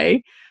along the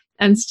way,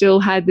 and still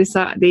had this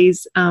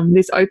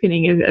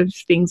opening of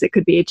things that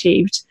could be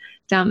achieved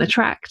down the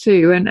track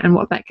too, and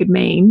what that could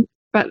mean.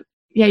 But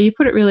yeah, you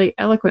put it really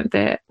eloquent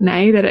there,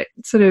 Nay, that it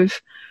sort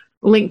of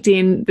linked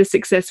in the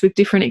success with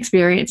different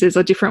experiences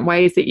or different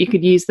ways that you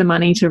could use the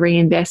money to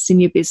reinvest in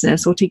your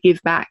business or to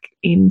give back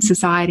in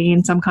society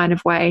in some kind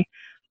of way,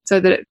 so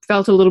that it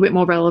felt a little bit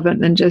more relevant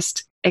than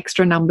just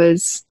extra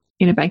numbers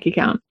in a bank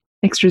account,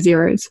 extra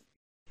zeros.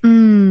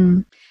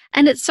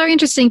 And it's so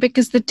interesting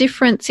because the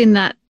difference in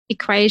that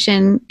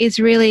equation is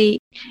really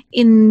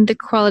in the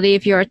quality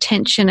of your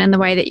attention and the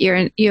way that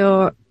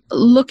you're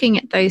looking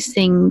at those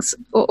things,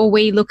 or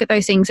we look at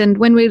those things. And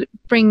when we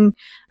bring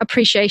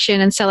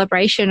appreciation and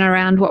celebration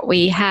around what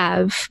we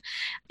have,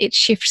 it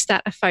shifts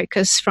that a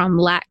focus from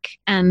lack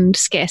and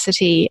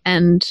scarcity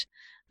and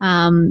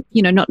missing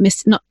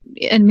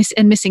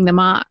the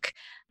mark.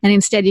 And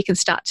instead you can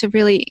start to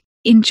really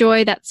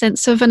enjoy that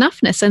sense of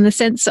enoughness and the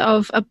sense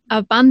of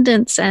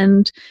abundance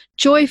and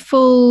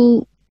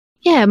joyful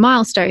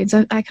milestones.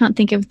 I can't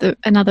think of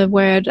another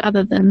word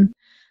other than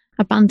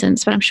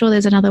abundance, but I'm sure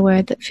there's another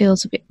word that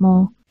feels a bit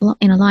more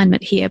in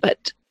alignment here.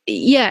 But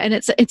yeah, and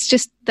it's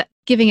just that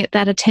giving it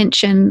that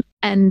attention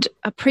and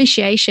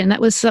appreciation.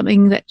 That was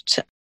something that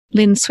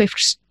Lynn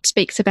Swift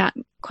speaks about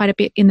quite a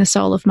bit in The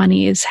Soul of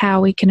Money, is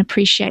how we can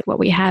appreciate what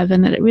we have,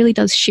 and that it really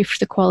does shift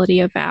the quality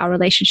of our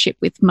relationship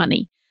with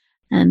money.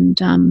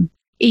 And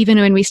even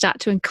when we start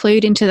to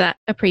include into that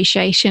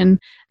appreciation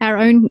our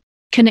own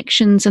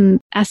connections and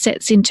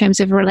assets in terms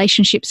of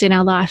relationships in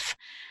our life,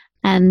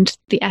 and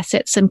the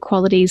assets and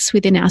qualities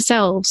within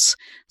ourselves.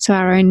 So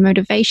our own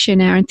motivation,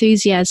 our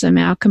enthusiasm,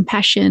 our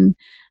compassion,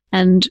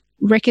 and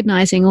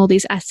recognizing all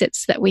these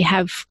assets that we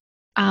have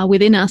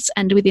within us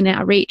and within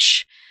our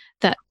reach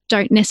that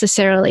don't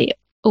necessarily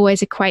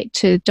always equate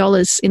to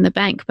dollars in the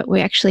bank, but we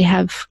actually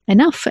have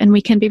enough and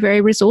we can be very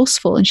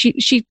resourceful. And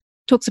she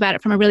talks about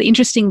it from a really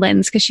interesting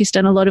lens because she's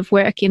done a lot of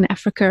work in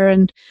Africa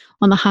and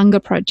on the Hunger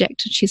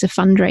Project. She's a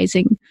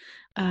fundraising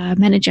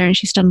manager, and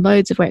she's done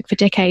loads of work for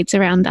decades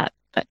around that.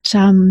 But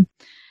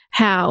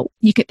how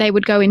they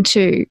would go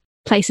into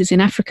places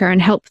in Africa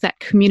and help that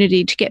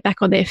community to get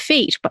back on their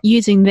feet, but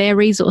using their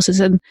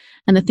resources and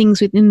the things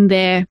within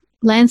their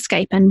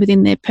landscape and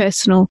within their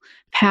personal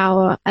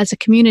power as a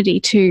community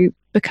to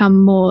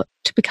become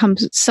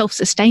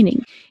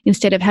self-sustaining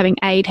instead of having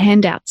aid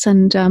handouts.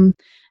 And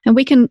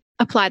we can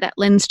apply that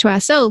lens to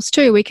ourselves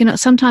too. We can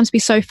sometimes be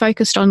so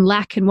focused on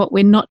lack and what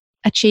we're not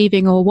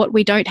achieving or what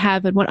we don't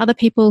have and what other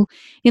people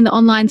in the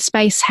online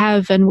space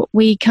have and what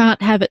we can't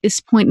have at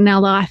this point in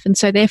our life. And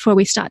so therefore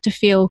we start to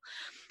feel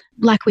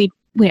like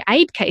we're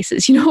aid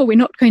cases, we're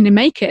not going to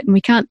make it and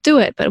we can't do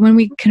it. But when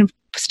we can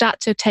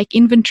start to take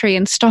inventory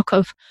and stock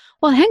of,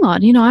 well, hang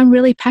on, I'm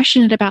really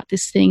passionate about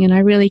this thing and I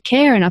really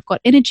care and I've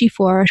got energy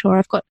for it, or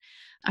I've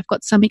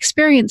got some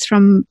experience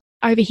from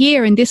over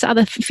here in this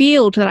other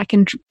field that I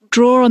can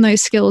draw on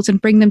those skills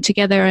and bring them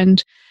together,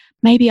 and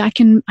maybe I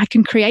can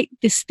create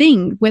this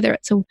thing, whether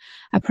it's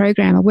a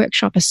program, a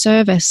workshop, a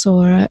service,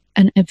 or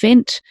an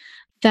event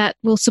that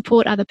will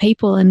support other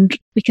people, and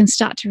we can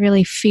start to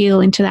really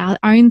feel into our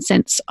own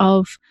sense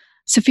of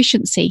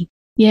sufficiency.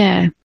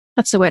 Yeah,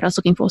 that's the word I was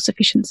looking for,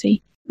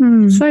 sufficiency.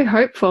 So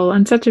hopeful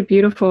and such a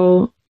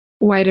beautiful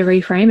way to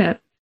reframe it.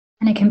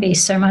 And it can be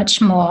so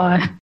much more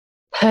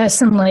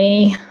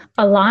personally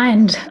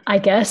aligned, I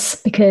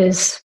guess,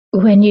 because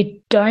when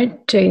you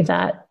don't do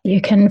that, you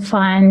can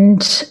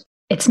find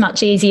it's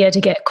much easier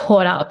to get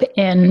caught up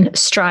in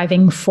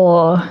striving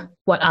for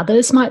what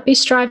others might be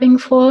striving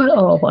for,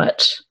 or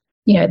what,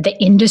 the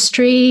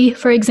industry,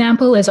 for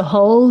example, as a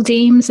whole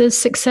deems as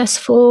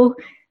successful.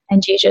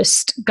 And you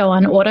just go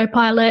on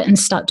autopilot and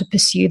start to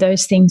pursue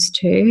those things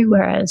too.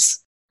 Whereas,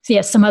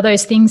 some of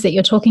those things that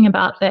you're talking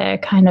about there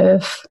kind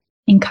of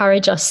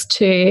encourage us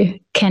to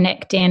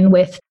connect in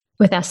with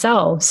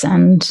ourselves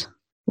and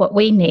what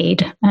we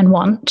need and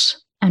want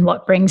and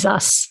what brings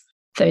us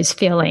those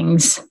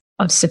feelings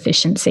of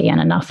sufficiency and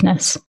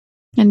enoughness.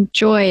 And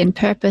joy and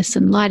purpose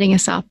and lighting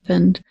us up.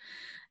 And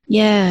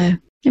yeah.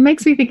 It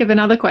makes me think of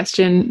another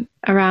question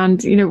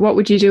around, what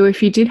would you do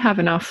if you did have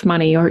enough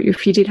money, or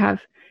if you did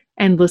have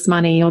endless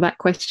money, or that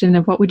question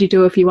of what would you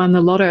do if you won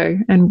the lotto,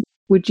 and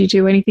would you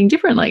do anything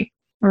differently?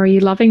 Or are you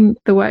loving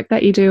the work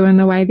that you do and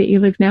the way that you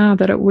live now,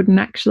 that it wouldn't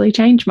actually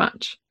change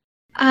much?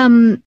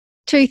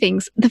 Two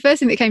things. The first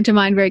thing that came to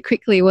mind very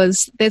quickly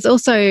was there's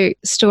also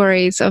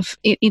stories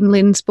in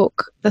Lynn's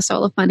book, The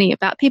Soul of Money,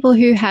 about people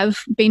who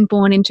have been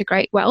born into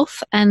great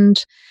wealth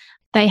and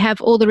they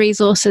have all the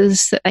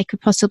resources that they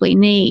could possibly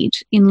need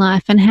in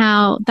life, and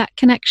how that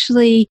can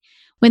actually,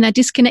 when they're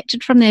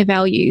disconnected from their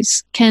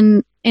values,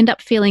 can end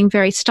up feeling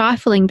very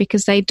stifling,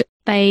 because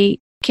they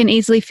can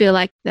easily feel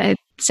like they're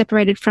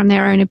separated from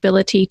their own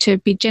ability to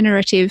be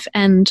generative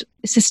and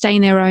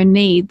sustain their own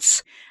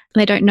needs.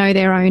 They don't know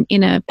their own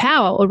inner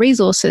power or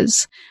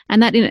resources,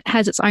 and that in it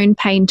has its own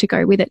pain to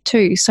go with it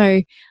too. So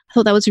I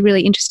thought that was a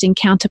really interesting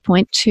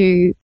counterpoint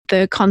to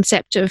the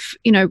concept of,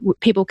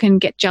 people can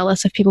get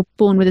jealous of people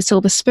born with a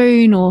silver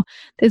spoon, or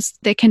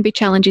there can be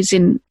challenges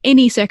in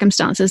any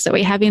circumstances that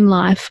we have in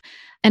life.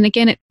 And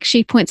again,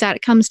 she points out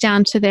it comes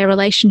down to their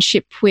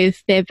relationship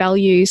with their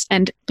values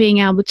and being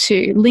able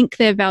to link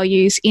their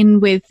values in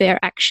with their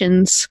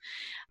actions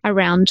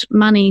around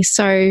money.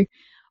 So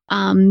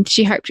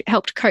She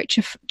helped coach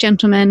a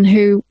gentleman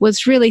who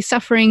was really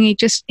suffering.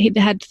 He'd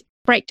had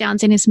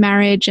breakdowns in his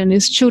marriage, and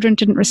his children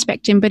didn't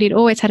respect him, but he'd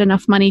always had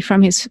enough money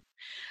from his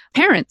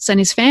parents and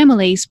his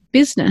family's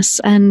business,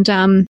 and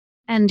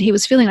he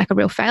was feeling like a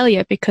real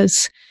failure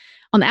because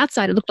on the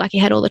outside it looked like he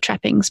had all the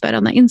trappings, but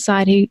on the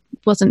inside he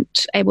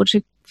wasn't able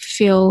to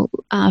feel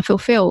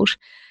fulfilled.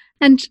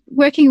 And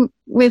working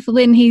with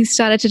Lynn, he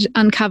started to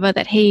uncover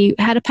that he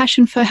had a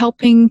passion for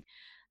helping.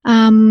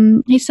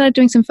 He started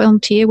doing some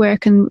volunteer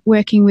work and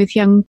working with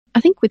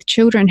with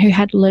children who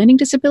had learning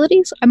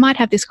disabilities. I might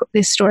have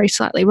this story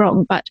slightly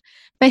wrong, but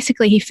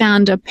basically he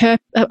found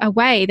a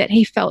way that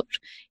he felt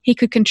he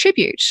could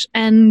contribute.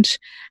 And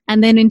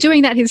then in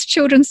doing that, his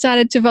children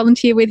started to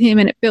volunteer with him,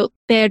 and it built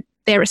their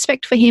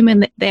respect for him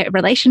and their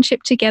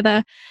relationship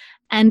together.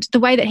 And the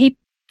way that he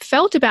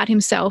felt about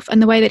himself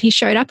and the way that he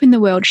showed up in the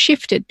world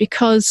shifted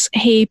because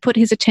he put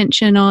his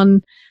attention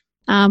on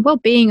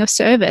being of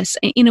service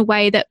in a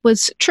way that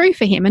was true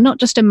for him, and not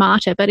just a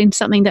martyr, but in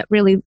something that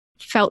really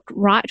felt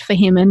right for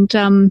him.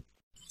 And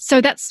so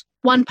that's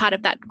one part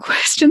of that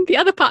question. The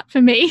other part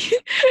for me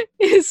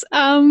is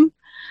I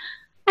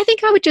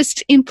think I would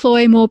just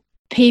employ more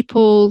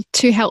people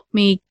to help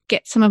me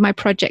get some of my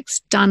projects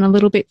done a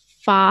little bit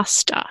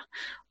faster.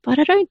 But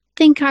I don't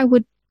think I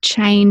would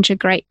change a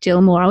great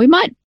deal more. We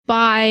might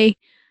buy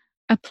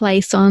a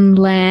place on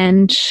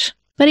land,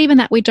 but even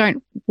that, we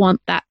don't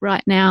want that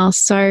right now.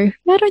 So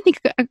I don't think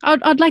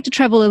I'd like to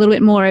travel a little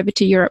bit more over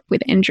to Europe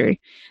with Andrew.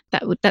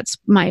 That's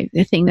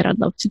the thing that I'd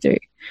love to do.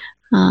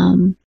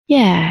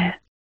 Yeah.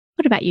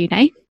 What about you,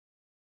 Nate?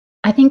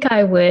 I think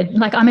I would,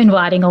 I'm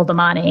inviting all the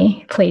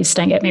money. Please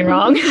don't get me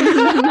wrong.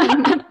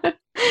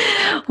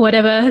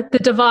 Whatever the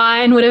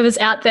divine, whatever's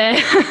out there,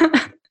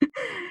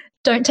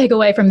 don't take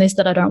away from this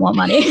that I don't want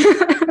money.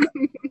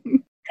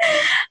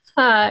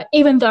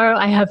 Even though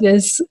I have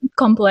this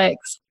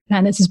complex,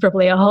 and this is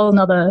probably a whole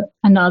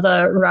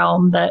another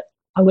realm that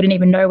I wouldn't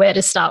even know where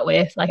to start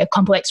with, like a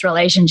complex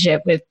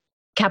relationship with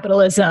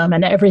capitalism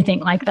and everything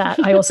like that.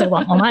 I also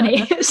want more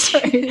money.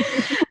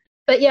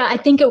 But yeah, I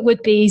think it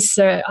would be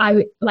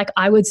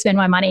I would spend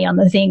my money on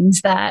the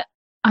things that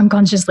I'm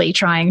consciously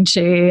trying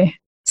to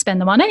spend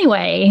them on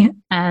anyway.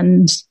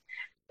 And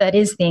that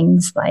is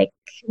things like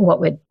what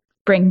would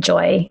bring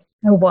joy,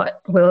 or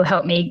what will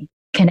help me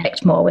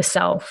connect more with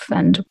self,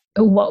 and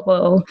what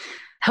will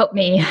help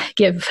me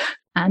give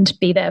and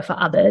be there for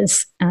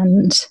others,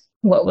 and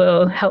what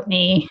will help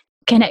me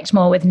connect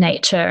more with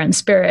nature and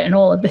spirit and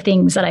all of the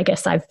things that I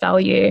guess I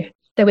value.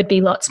 There would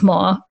be lots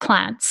more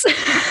plants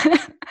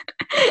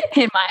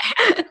in my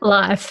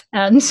life.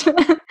 And,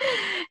 and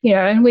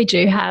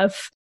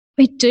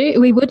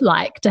we would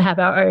like to have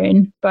our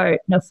own boat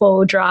and a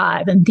 4-wheel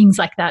drive and things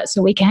like that,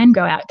 so we can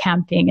go out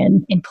camping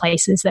and in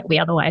places that we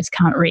otherwise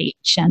can't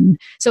reach. And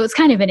so it's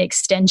kind of an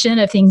extension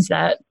of things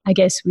that I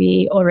guess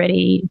we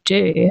already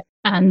do.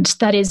 And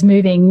that is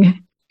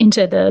moving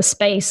into the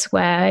space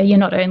where you're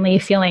not only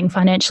feeling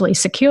financially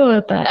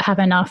secure, but have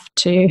enough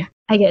to,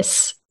 I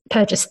guess,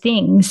 purchase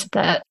things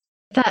that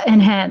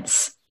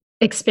enhance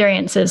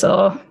experiences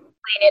or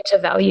lean into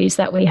values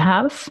that we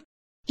have.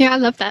 Yeah, I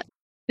love that.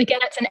 Again,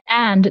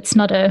 it's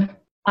not a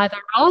either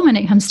or when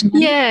it comes to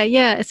money.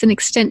 Yeah. It's an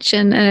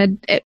extension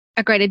and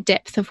a greater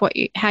depth of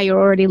how you're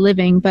already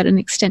living, but an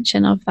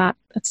extension of that.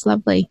 That's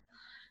lovely.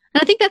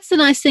 And I think that's the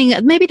nice thing.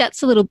 Maybe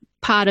that's a little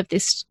part of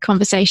this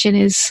conversation,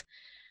 is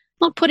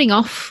not putting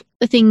off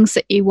the things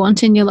that you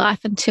want in your life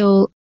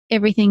until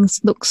everything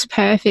looks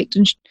perfect,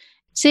 and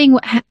seeing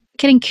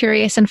getting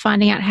curious and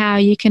finding out how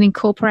you can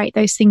incorporate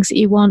those things that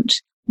you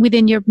want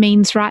within your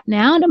means right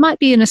now. And it might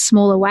be in a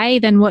smaller way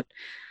than what,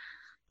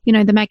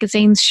 the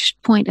magazines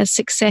point as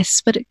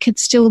success, but it could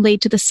still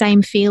lead to the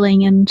same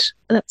feeling, and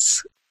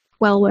that's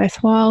well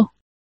worthwhile.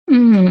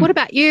 What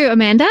about you,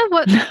 Amanda?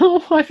 What?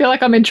 I feel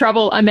like I'm in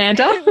trouble,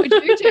 Amanda. What would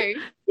you do?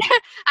 Yeah.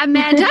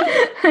 Amanda,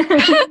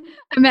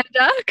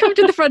 come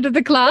to the front of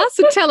the class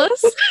and tell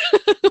us.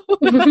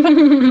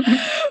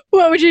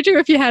 What would you do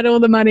if you had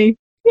all the money?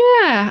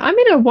 Yeah, I'm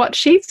in a what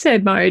she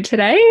said mode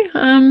today,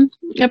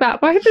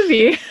 about both of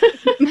you.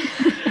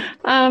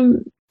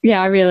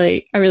 Yeah, I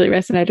really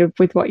resonated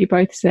with what you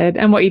both said,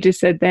 and what you just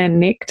said then,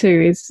 Nick,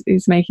 too,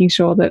 is making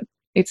sure that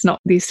it's not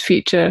this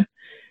future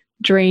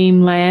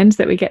dreamland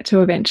that we get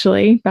to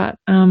eventually, but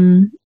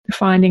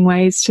finding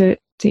ways to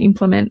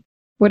implement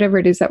whatever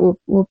it is that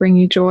will bring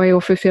you joy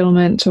or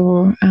fulfillment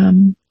or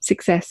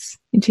success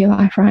into your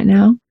life right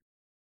now.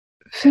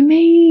 For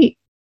me,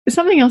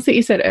 something else that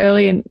you said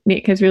earlier,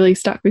 Nick, has really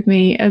stuck with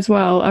me as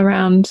well.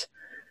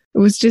 It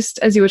was just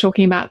as you were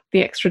talking about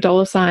the extra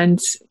dollar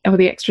signs or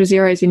the extra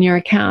zeros in your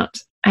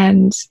account,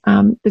 and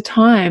the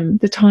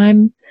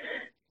time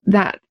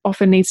that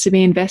often needs to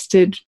be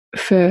invested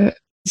for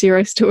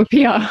zeros to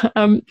appear.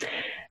 And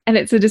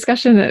it's a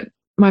discussion that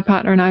my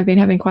partner and I have been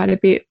having quite a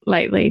bit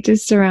lately,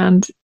 just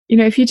around,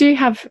 if you do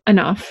have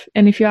enough,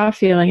 and if you are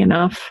feeling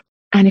enough,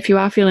 and if you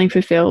are feeling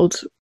fulfilled,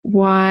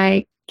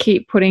 why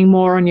keep putting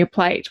more on your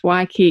plate?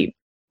 Why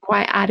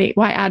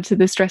add to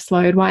the stress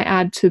load? Why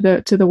add to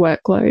the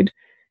workload?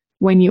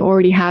 when you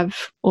already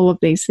have all of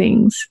these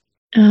things.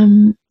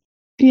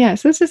 Yeah,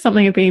 so this is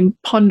something I've been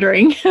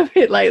pondering a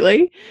bit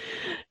lately.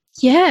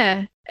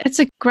 Yeah, it's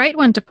a great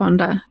one to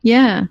ponder.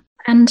 Yeah.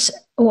 And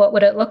what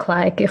would it look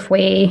like if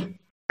we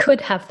could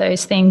have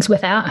those things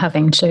without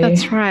having to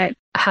That's right.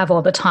 have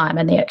all the time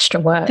and the extra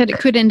work? That it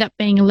could end up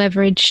being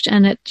leveraged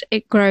and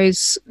it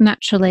grows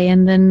naturally,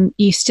 and then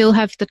you still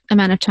have the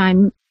amount of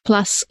time.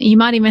 Plus, you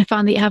might even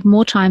find that you have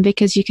more time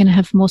because you can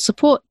have more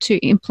support to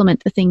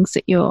implement the things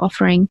that you're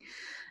offering,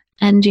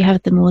 and you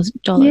have the more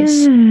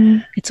dollars.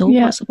 Yeah. It's all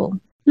possible.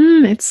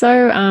 It's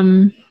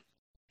so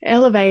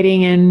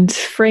elevating and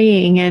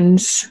freeing, and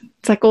it's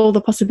like all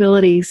the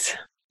possibilities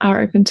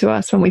are open to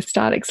us when we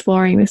start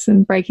exploring this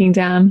and breaking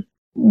down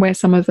where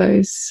some of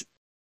those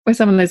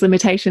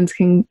limitations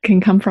can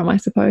come from, I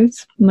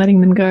suppose, and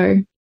letting them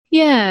go.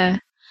 Yeah.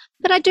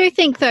 But I do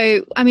think,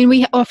 though, I mean,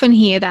 we often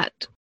hear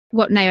that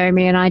what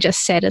Naomi and I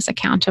just said as a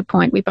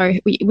counterpoint.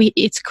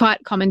 It's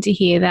quite common to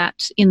hear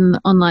that in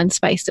the online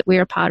space that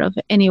we're a part of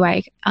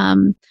anyway,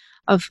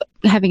 of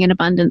having an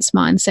abundance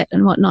mindset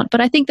and whatnot.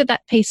 But I think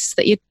that piece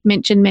that you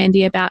mentioned,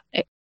 Mandy, about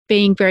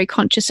being very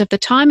conscious of the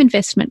time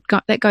investment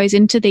that goes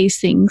into these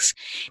things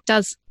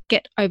does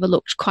get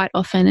overlooked quite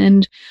often.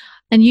 And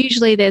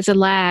usually there's a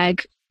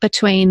lag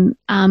between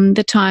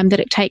the time that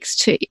it takes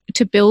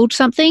to build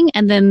something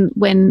and then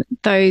when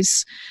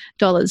those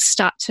dollars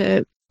start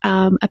to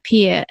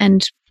appear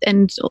and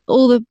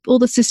all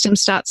the system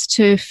starts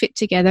to fit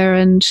together,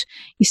 and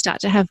you start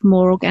to have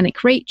more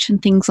organic reach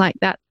and things like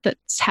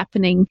that's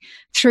happening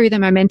through the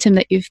momentum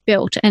that you've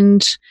built.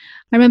 And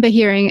I remember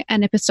hearing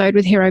an episode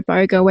with Hero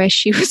Boga where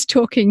she was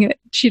talking,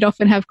 she'd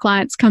often have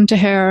clients come to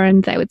her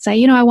and they would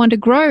say, I want to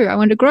grow.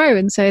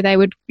 And so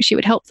she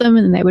would help them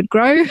and then they would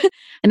grow.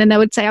 And then they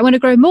would say, I want to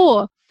grow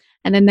more.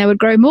 And then they would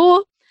grow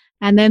more.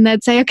 And then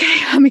they'd say, okay,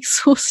 I'm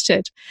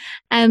exhausted.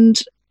 And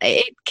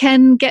it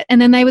can get,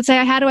 and then they would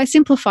say, how do I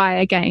simplify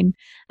again?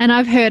 And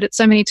I've heard it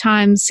so many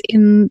times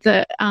in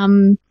the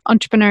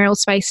entrepreneurial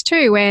space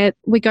too, where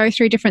we go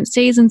through different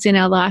seasons in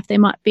our life. There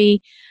might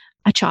be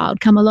a child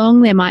come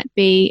along, there might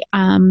be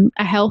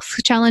a health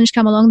challenge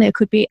come along, there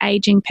could be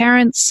aging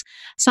parents,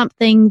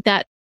 something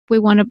that we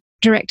want to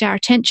direct our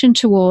attention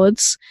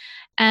towards.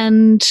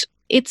 And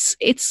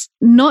it's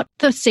not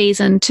the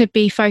season to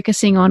be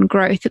focusing on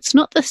growth. It's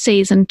not the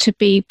season to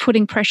be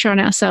putting pressure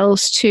on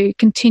ourselves to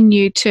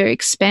continue to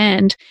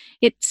expand.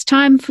 It's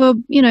time for,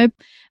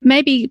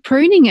 maybe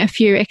pruning a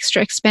few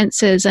extra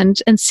expenses and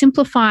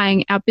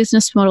simplifying our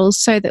business models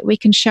so that we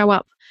can show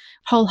up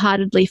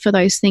wholeheartedly for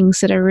those things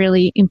that are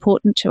really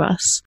important to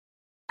us.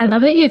 I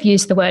love that you've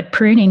used the word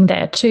pruning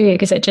there too,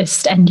 because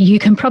and you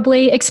can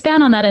probably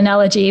expand on that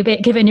analogy a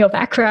bit given your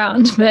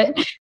background, but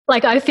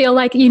I feel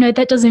like,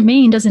 that doesn't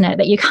mean, doesn't it,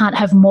 that you can't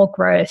have more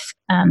growth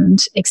and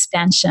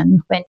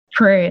expansion when you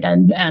prune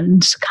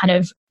and kind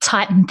of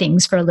tighten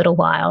things for a little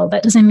while.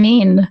 That doesn't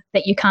mean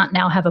that you can't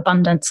now have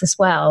abundance as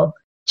well,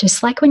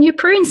 just like when you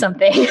prune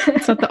something.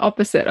 It's not the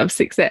opposite of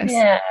success.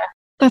 Yeah,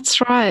 that's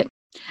right.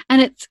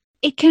 And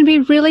it can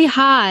be really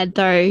hard,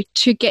 though,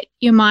 to get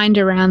your mind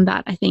around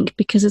that, I think,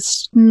 because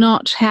it's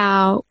not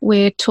how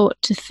we're taught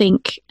to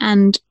think.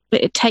 And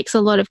it takes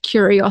a lot of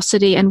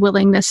curiosity and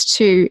willingness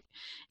to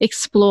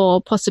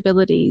explore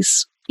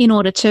possibilities in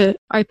order to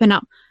open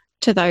up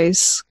to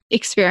those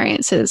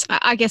experiences.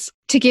 I guess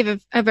to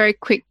give a very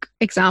quick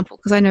example,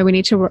 because I know we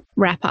need to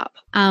wrap up.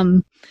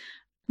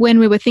 When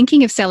we were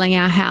thinking of selling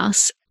our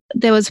house,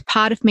 there was a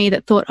part of me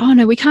that thought, oh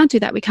no, we can't do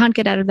that. We can't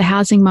get out of the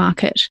housing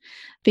market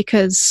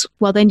because,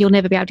 well, then you'll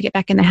never be able to get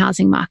back in the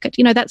housing market.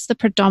 That's the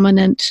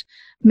predominant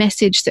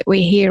message that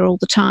we hear all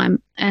the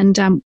time. And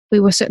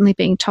we were certainly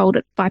being told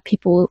it by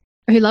people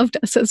who loved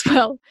us as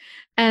well.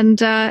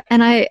 And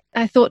I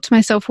thought to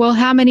myself, well,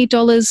 how many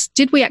dollars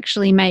did we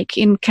actually make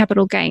in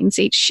capital gains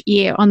each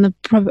year on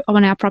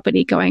our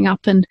property going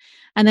up? And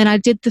then I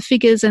did the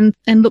figures and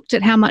looked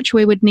at how much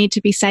we would need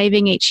to be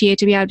saving each year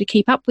to be able to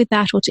keep up with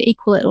that or to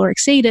equal it or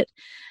exceed it.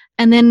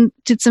 And then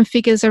did some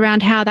figures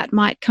around how that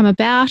might come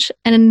about.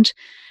 And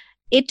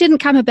it didn't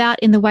come about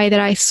in the way that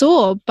I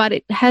saw, but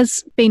it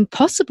has been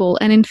possible.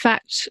 And in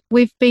fact,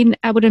 we've been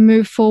able to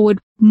move forward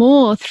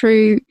more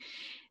through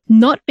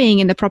not being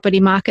in the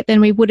property market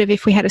than we would have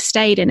if we had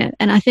stayed in it.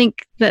 And I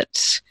think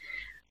that,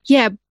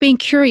 being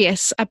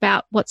curious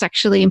about what's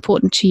actually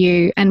important to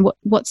you and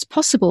what's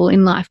possible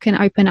in life can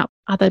open up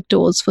other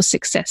doors for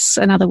success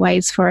and other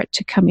ways for it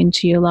to come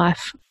into your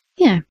life.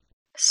 Yeah.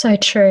 So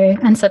true.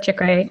 And such a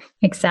great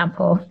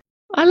example.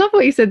 I love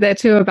what you said there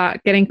too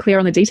about getting clear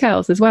on the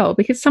details as well,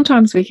 because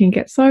sometimes we can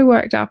get so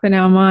worked up in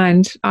our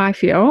mind, I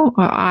feel,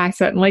 or I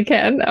certainly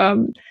can,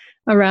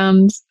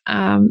 around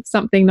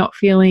something not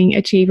feeling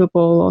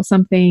achievable or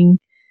something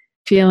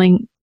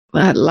feeling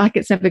like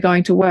it's never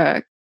going to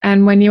work.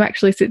 And when you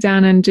actually sit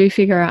down and do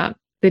figure out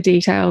the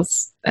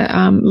details,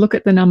 look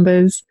at the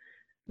numbers,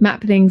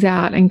 map things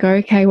out and go,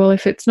 okay, well,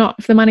 if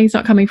the money's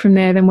not coming from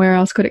there, then where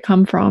else could it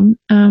come from?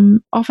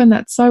 Often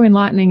that's so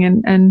enlightening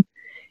and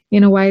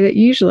in a way that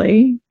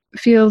usually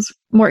feels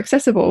more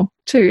accessible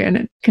too. And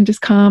it can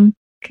just calm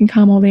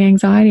all the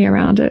anxiety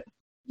around it.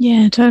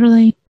 Yeah,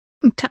 totally.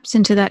 It taps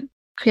into that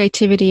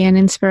creativity and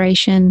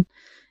inspiration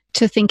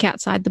to think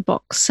outside the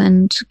box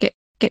and get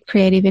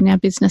creative in our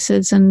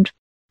businesses, and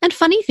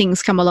funny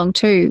things come along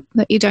too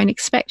that you don't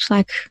expect,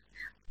 like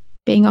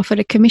being offered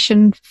a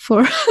commission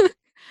for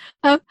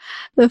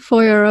the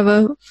foyer of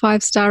a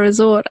 5-star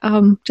resort,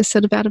 just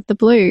sort of out of the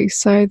blue.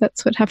 So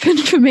that's what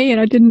happened for me,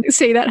 and I didn't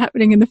see that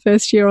happening in the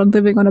first year on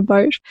living on a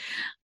boat.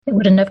 It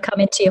wouldn't have come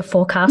into your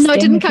forecasting. No,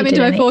 it didn't come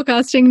into my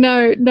forecasting.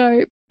 No.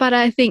 But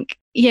I think,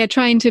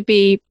 trying to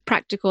be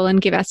practical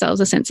and give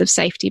ourselves a sense of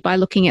safety by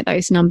looking at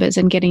those numbers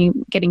and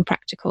getting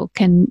practical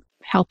can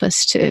help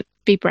us to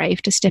be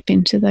brave to step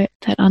into that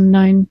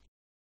unknown.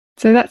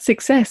 So that's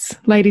success,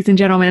 ladies and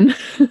gentlemen.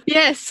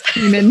 Yes.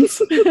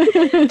 Humans.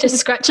 Just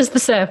scratches the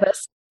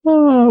surface.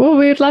 Oh, well,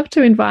 we would love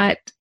to invite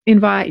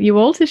you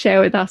all to share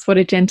with us what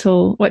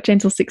gentle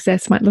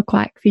success might look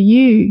like for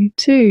you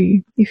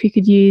too. If you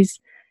could use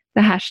the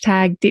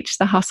hashtag Ditch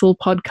the Hustle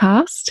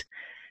podcast,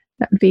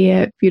 that would be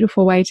a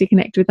beautiful way to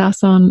connect with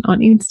us on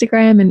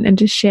Instagram and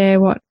just share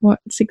what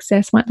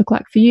success might look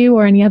like for you,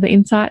 or any other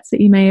insights that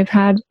you may have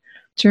had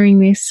during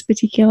this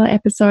particular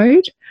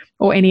episode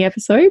or any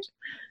episode.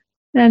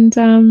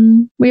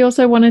 And we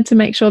also wanted to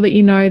make sure that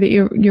you know that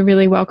you're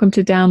really welcome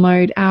to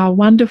download our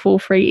wonderful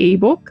free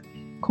ebook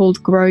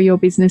called Grow Your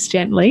Business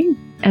Gently.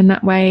 And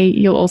that way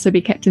you'll also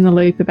be kept in the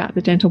loop about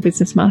the Gentle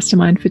Business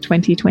Mastermind for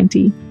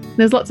 2020.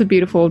 There's lots of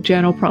beautiful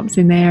journal prompts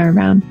in there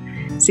around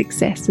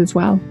success as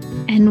well.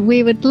 And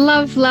we would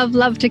love, love,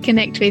 love to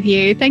connect with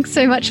you. Thanks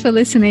so much for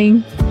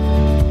listening.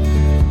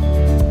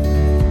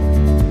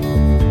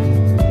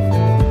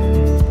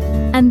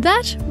 And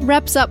that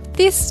wraps up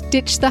this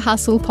Ditch the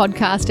Hustle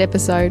podcast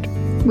episode.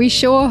 We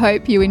sure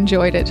hope you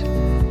enjoyed it.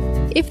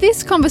 If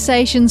this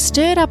conversation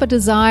stirred up a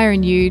desire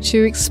in you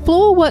to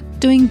explore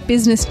what doing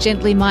business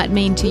gently might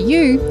mean to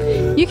you,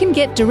 you can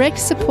get direct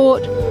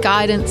support,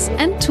 guidance,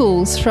 and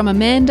tools from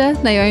Amanda,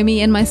 Naomi,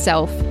 and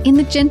myself in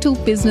the Gentle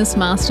Business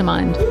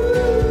Mastermind.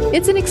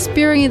 It's an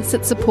experience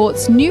that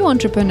supports new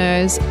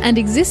entrepreneurs and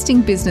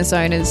existing business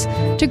owners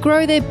to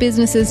grow their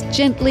businesses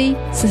gently,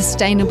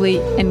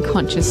 sustainably, and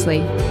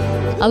consciously.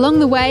 Along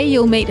the way,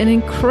 you'll meet an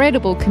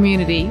incredible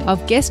community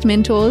of guest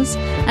mentors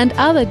and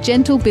other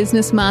gentle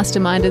business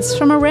masterminders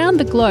from around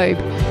the globe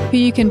who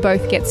you can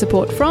both get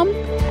support from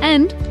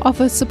and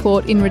offer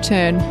support in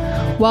return,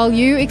 while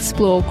you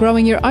explore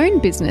growing your own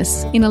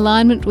business in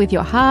alignment with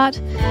your heart,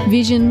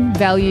 vision,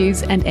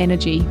 values, and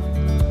energy.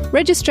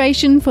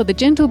 Registration for the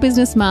Gentle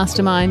Business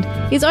Mastermind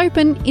is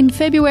open in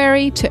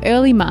February to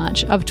early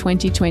March of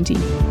 2020.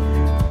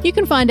 You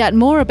can find out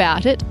more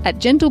about it at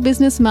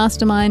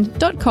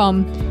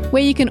gentlebusinessmastermind.com,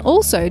 where you can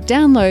also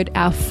download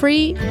our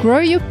free Grow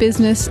Your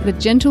Business the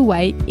Gentle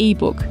Way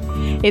ebook.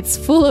 It's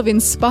full of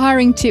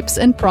inspiring tips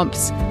and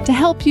prompts to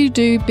help you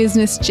do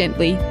business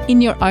gently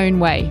in your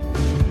own way.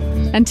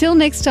 Until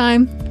next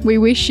time, we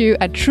wish you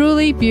a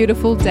truly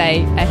beautiful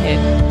day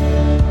ahead.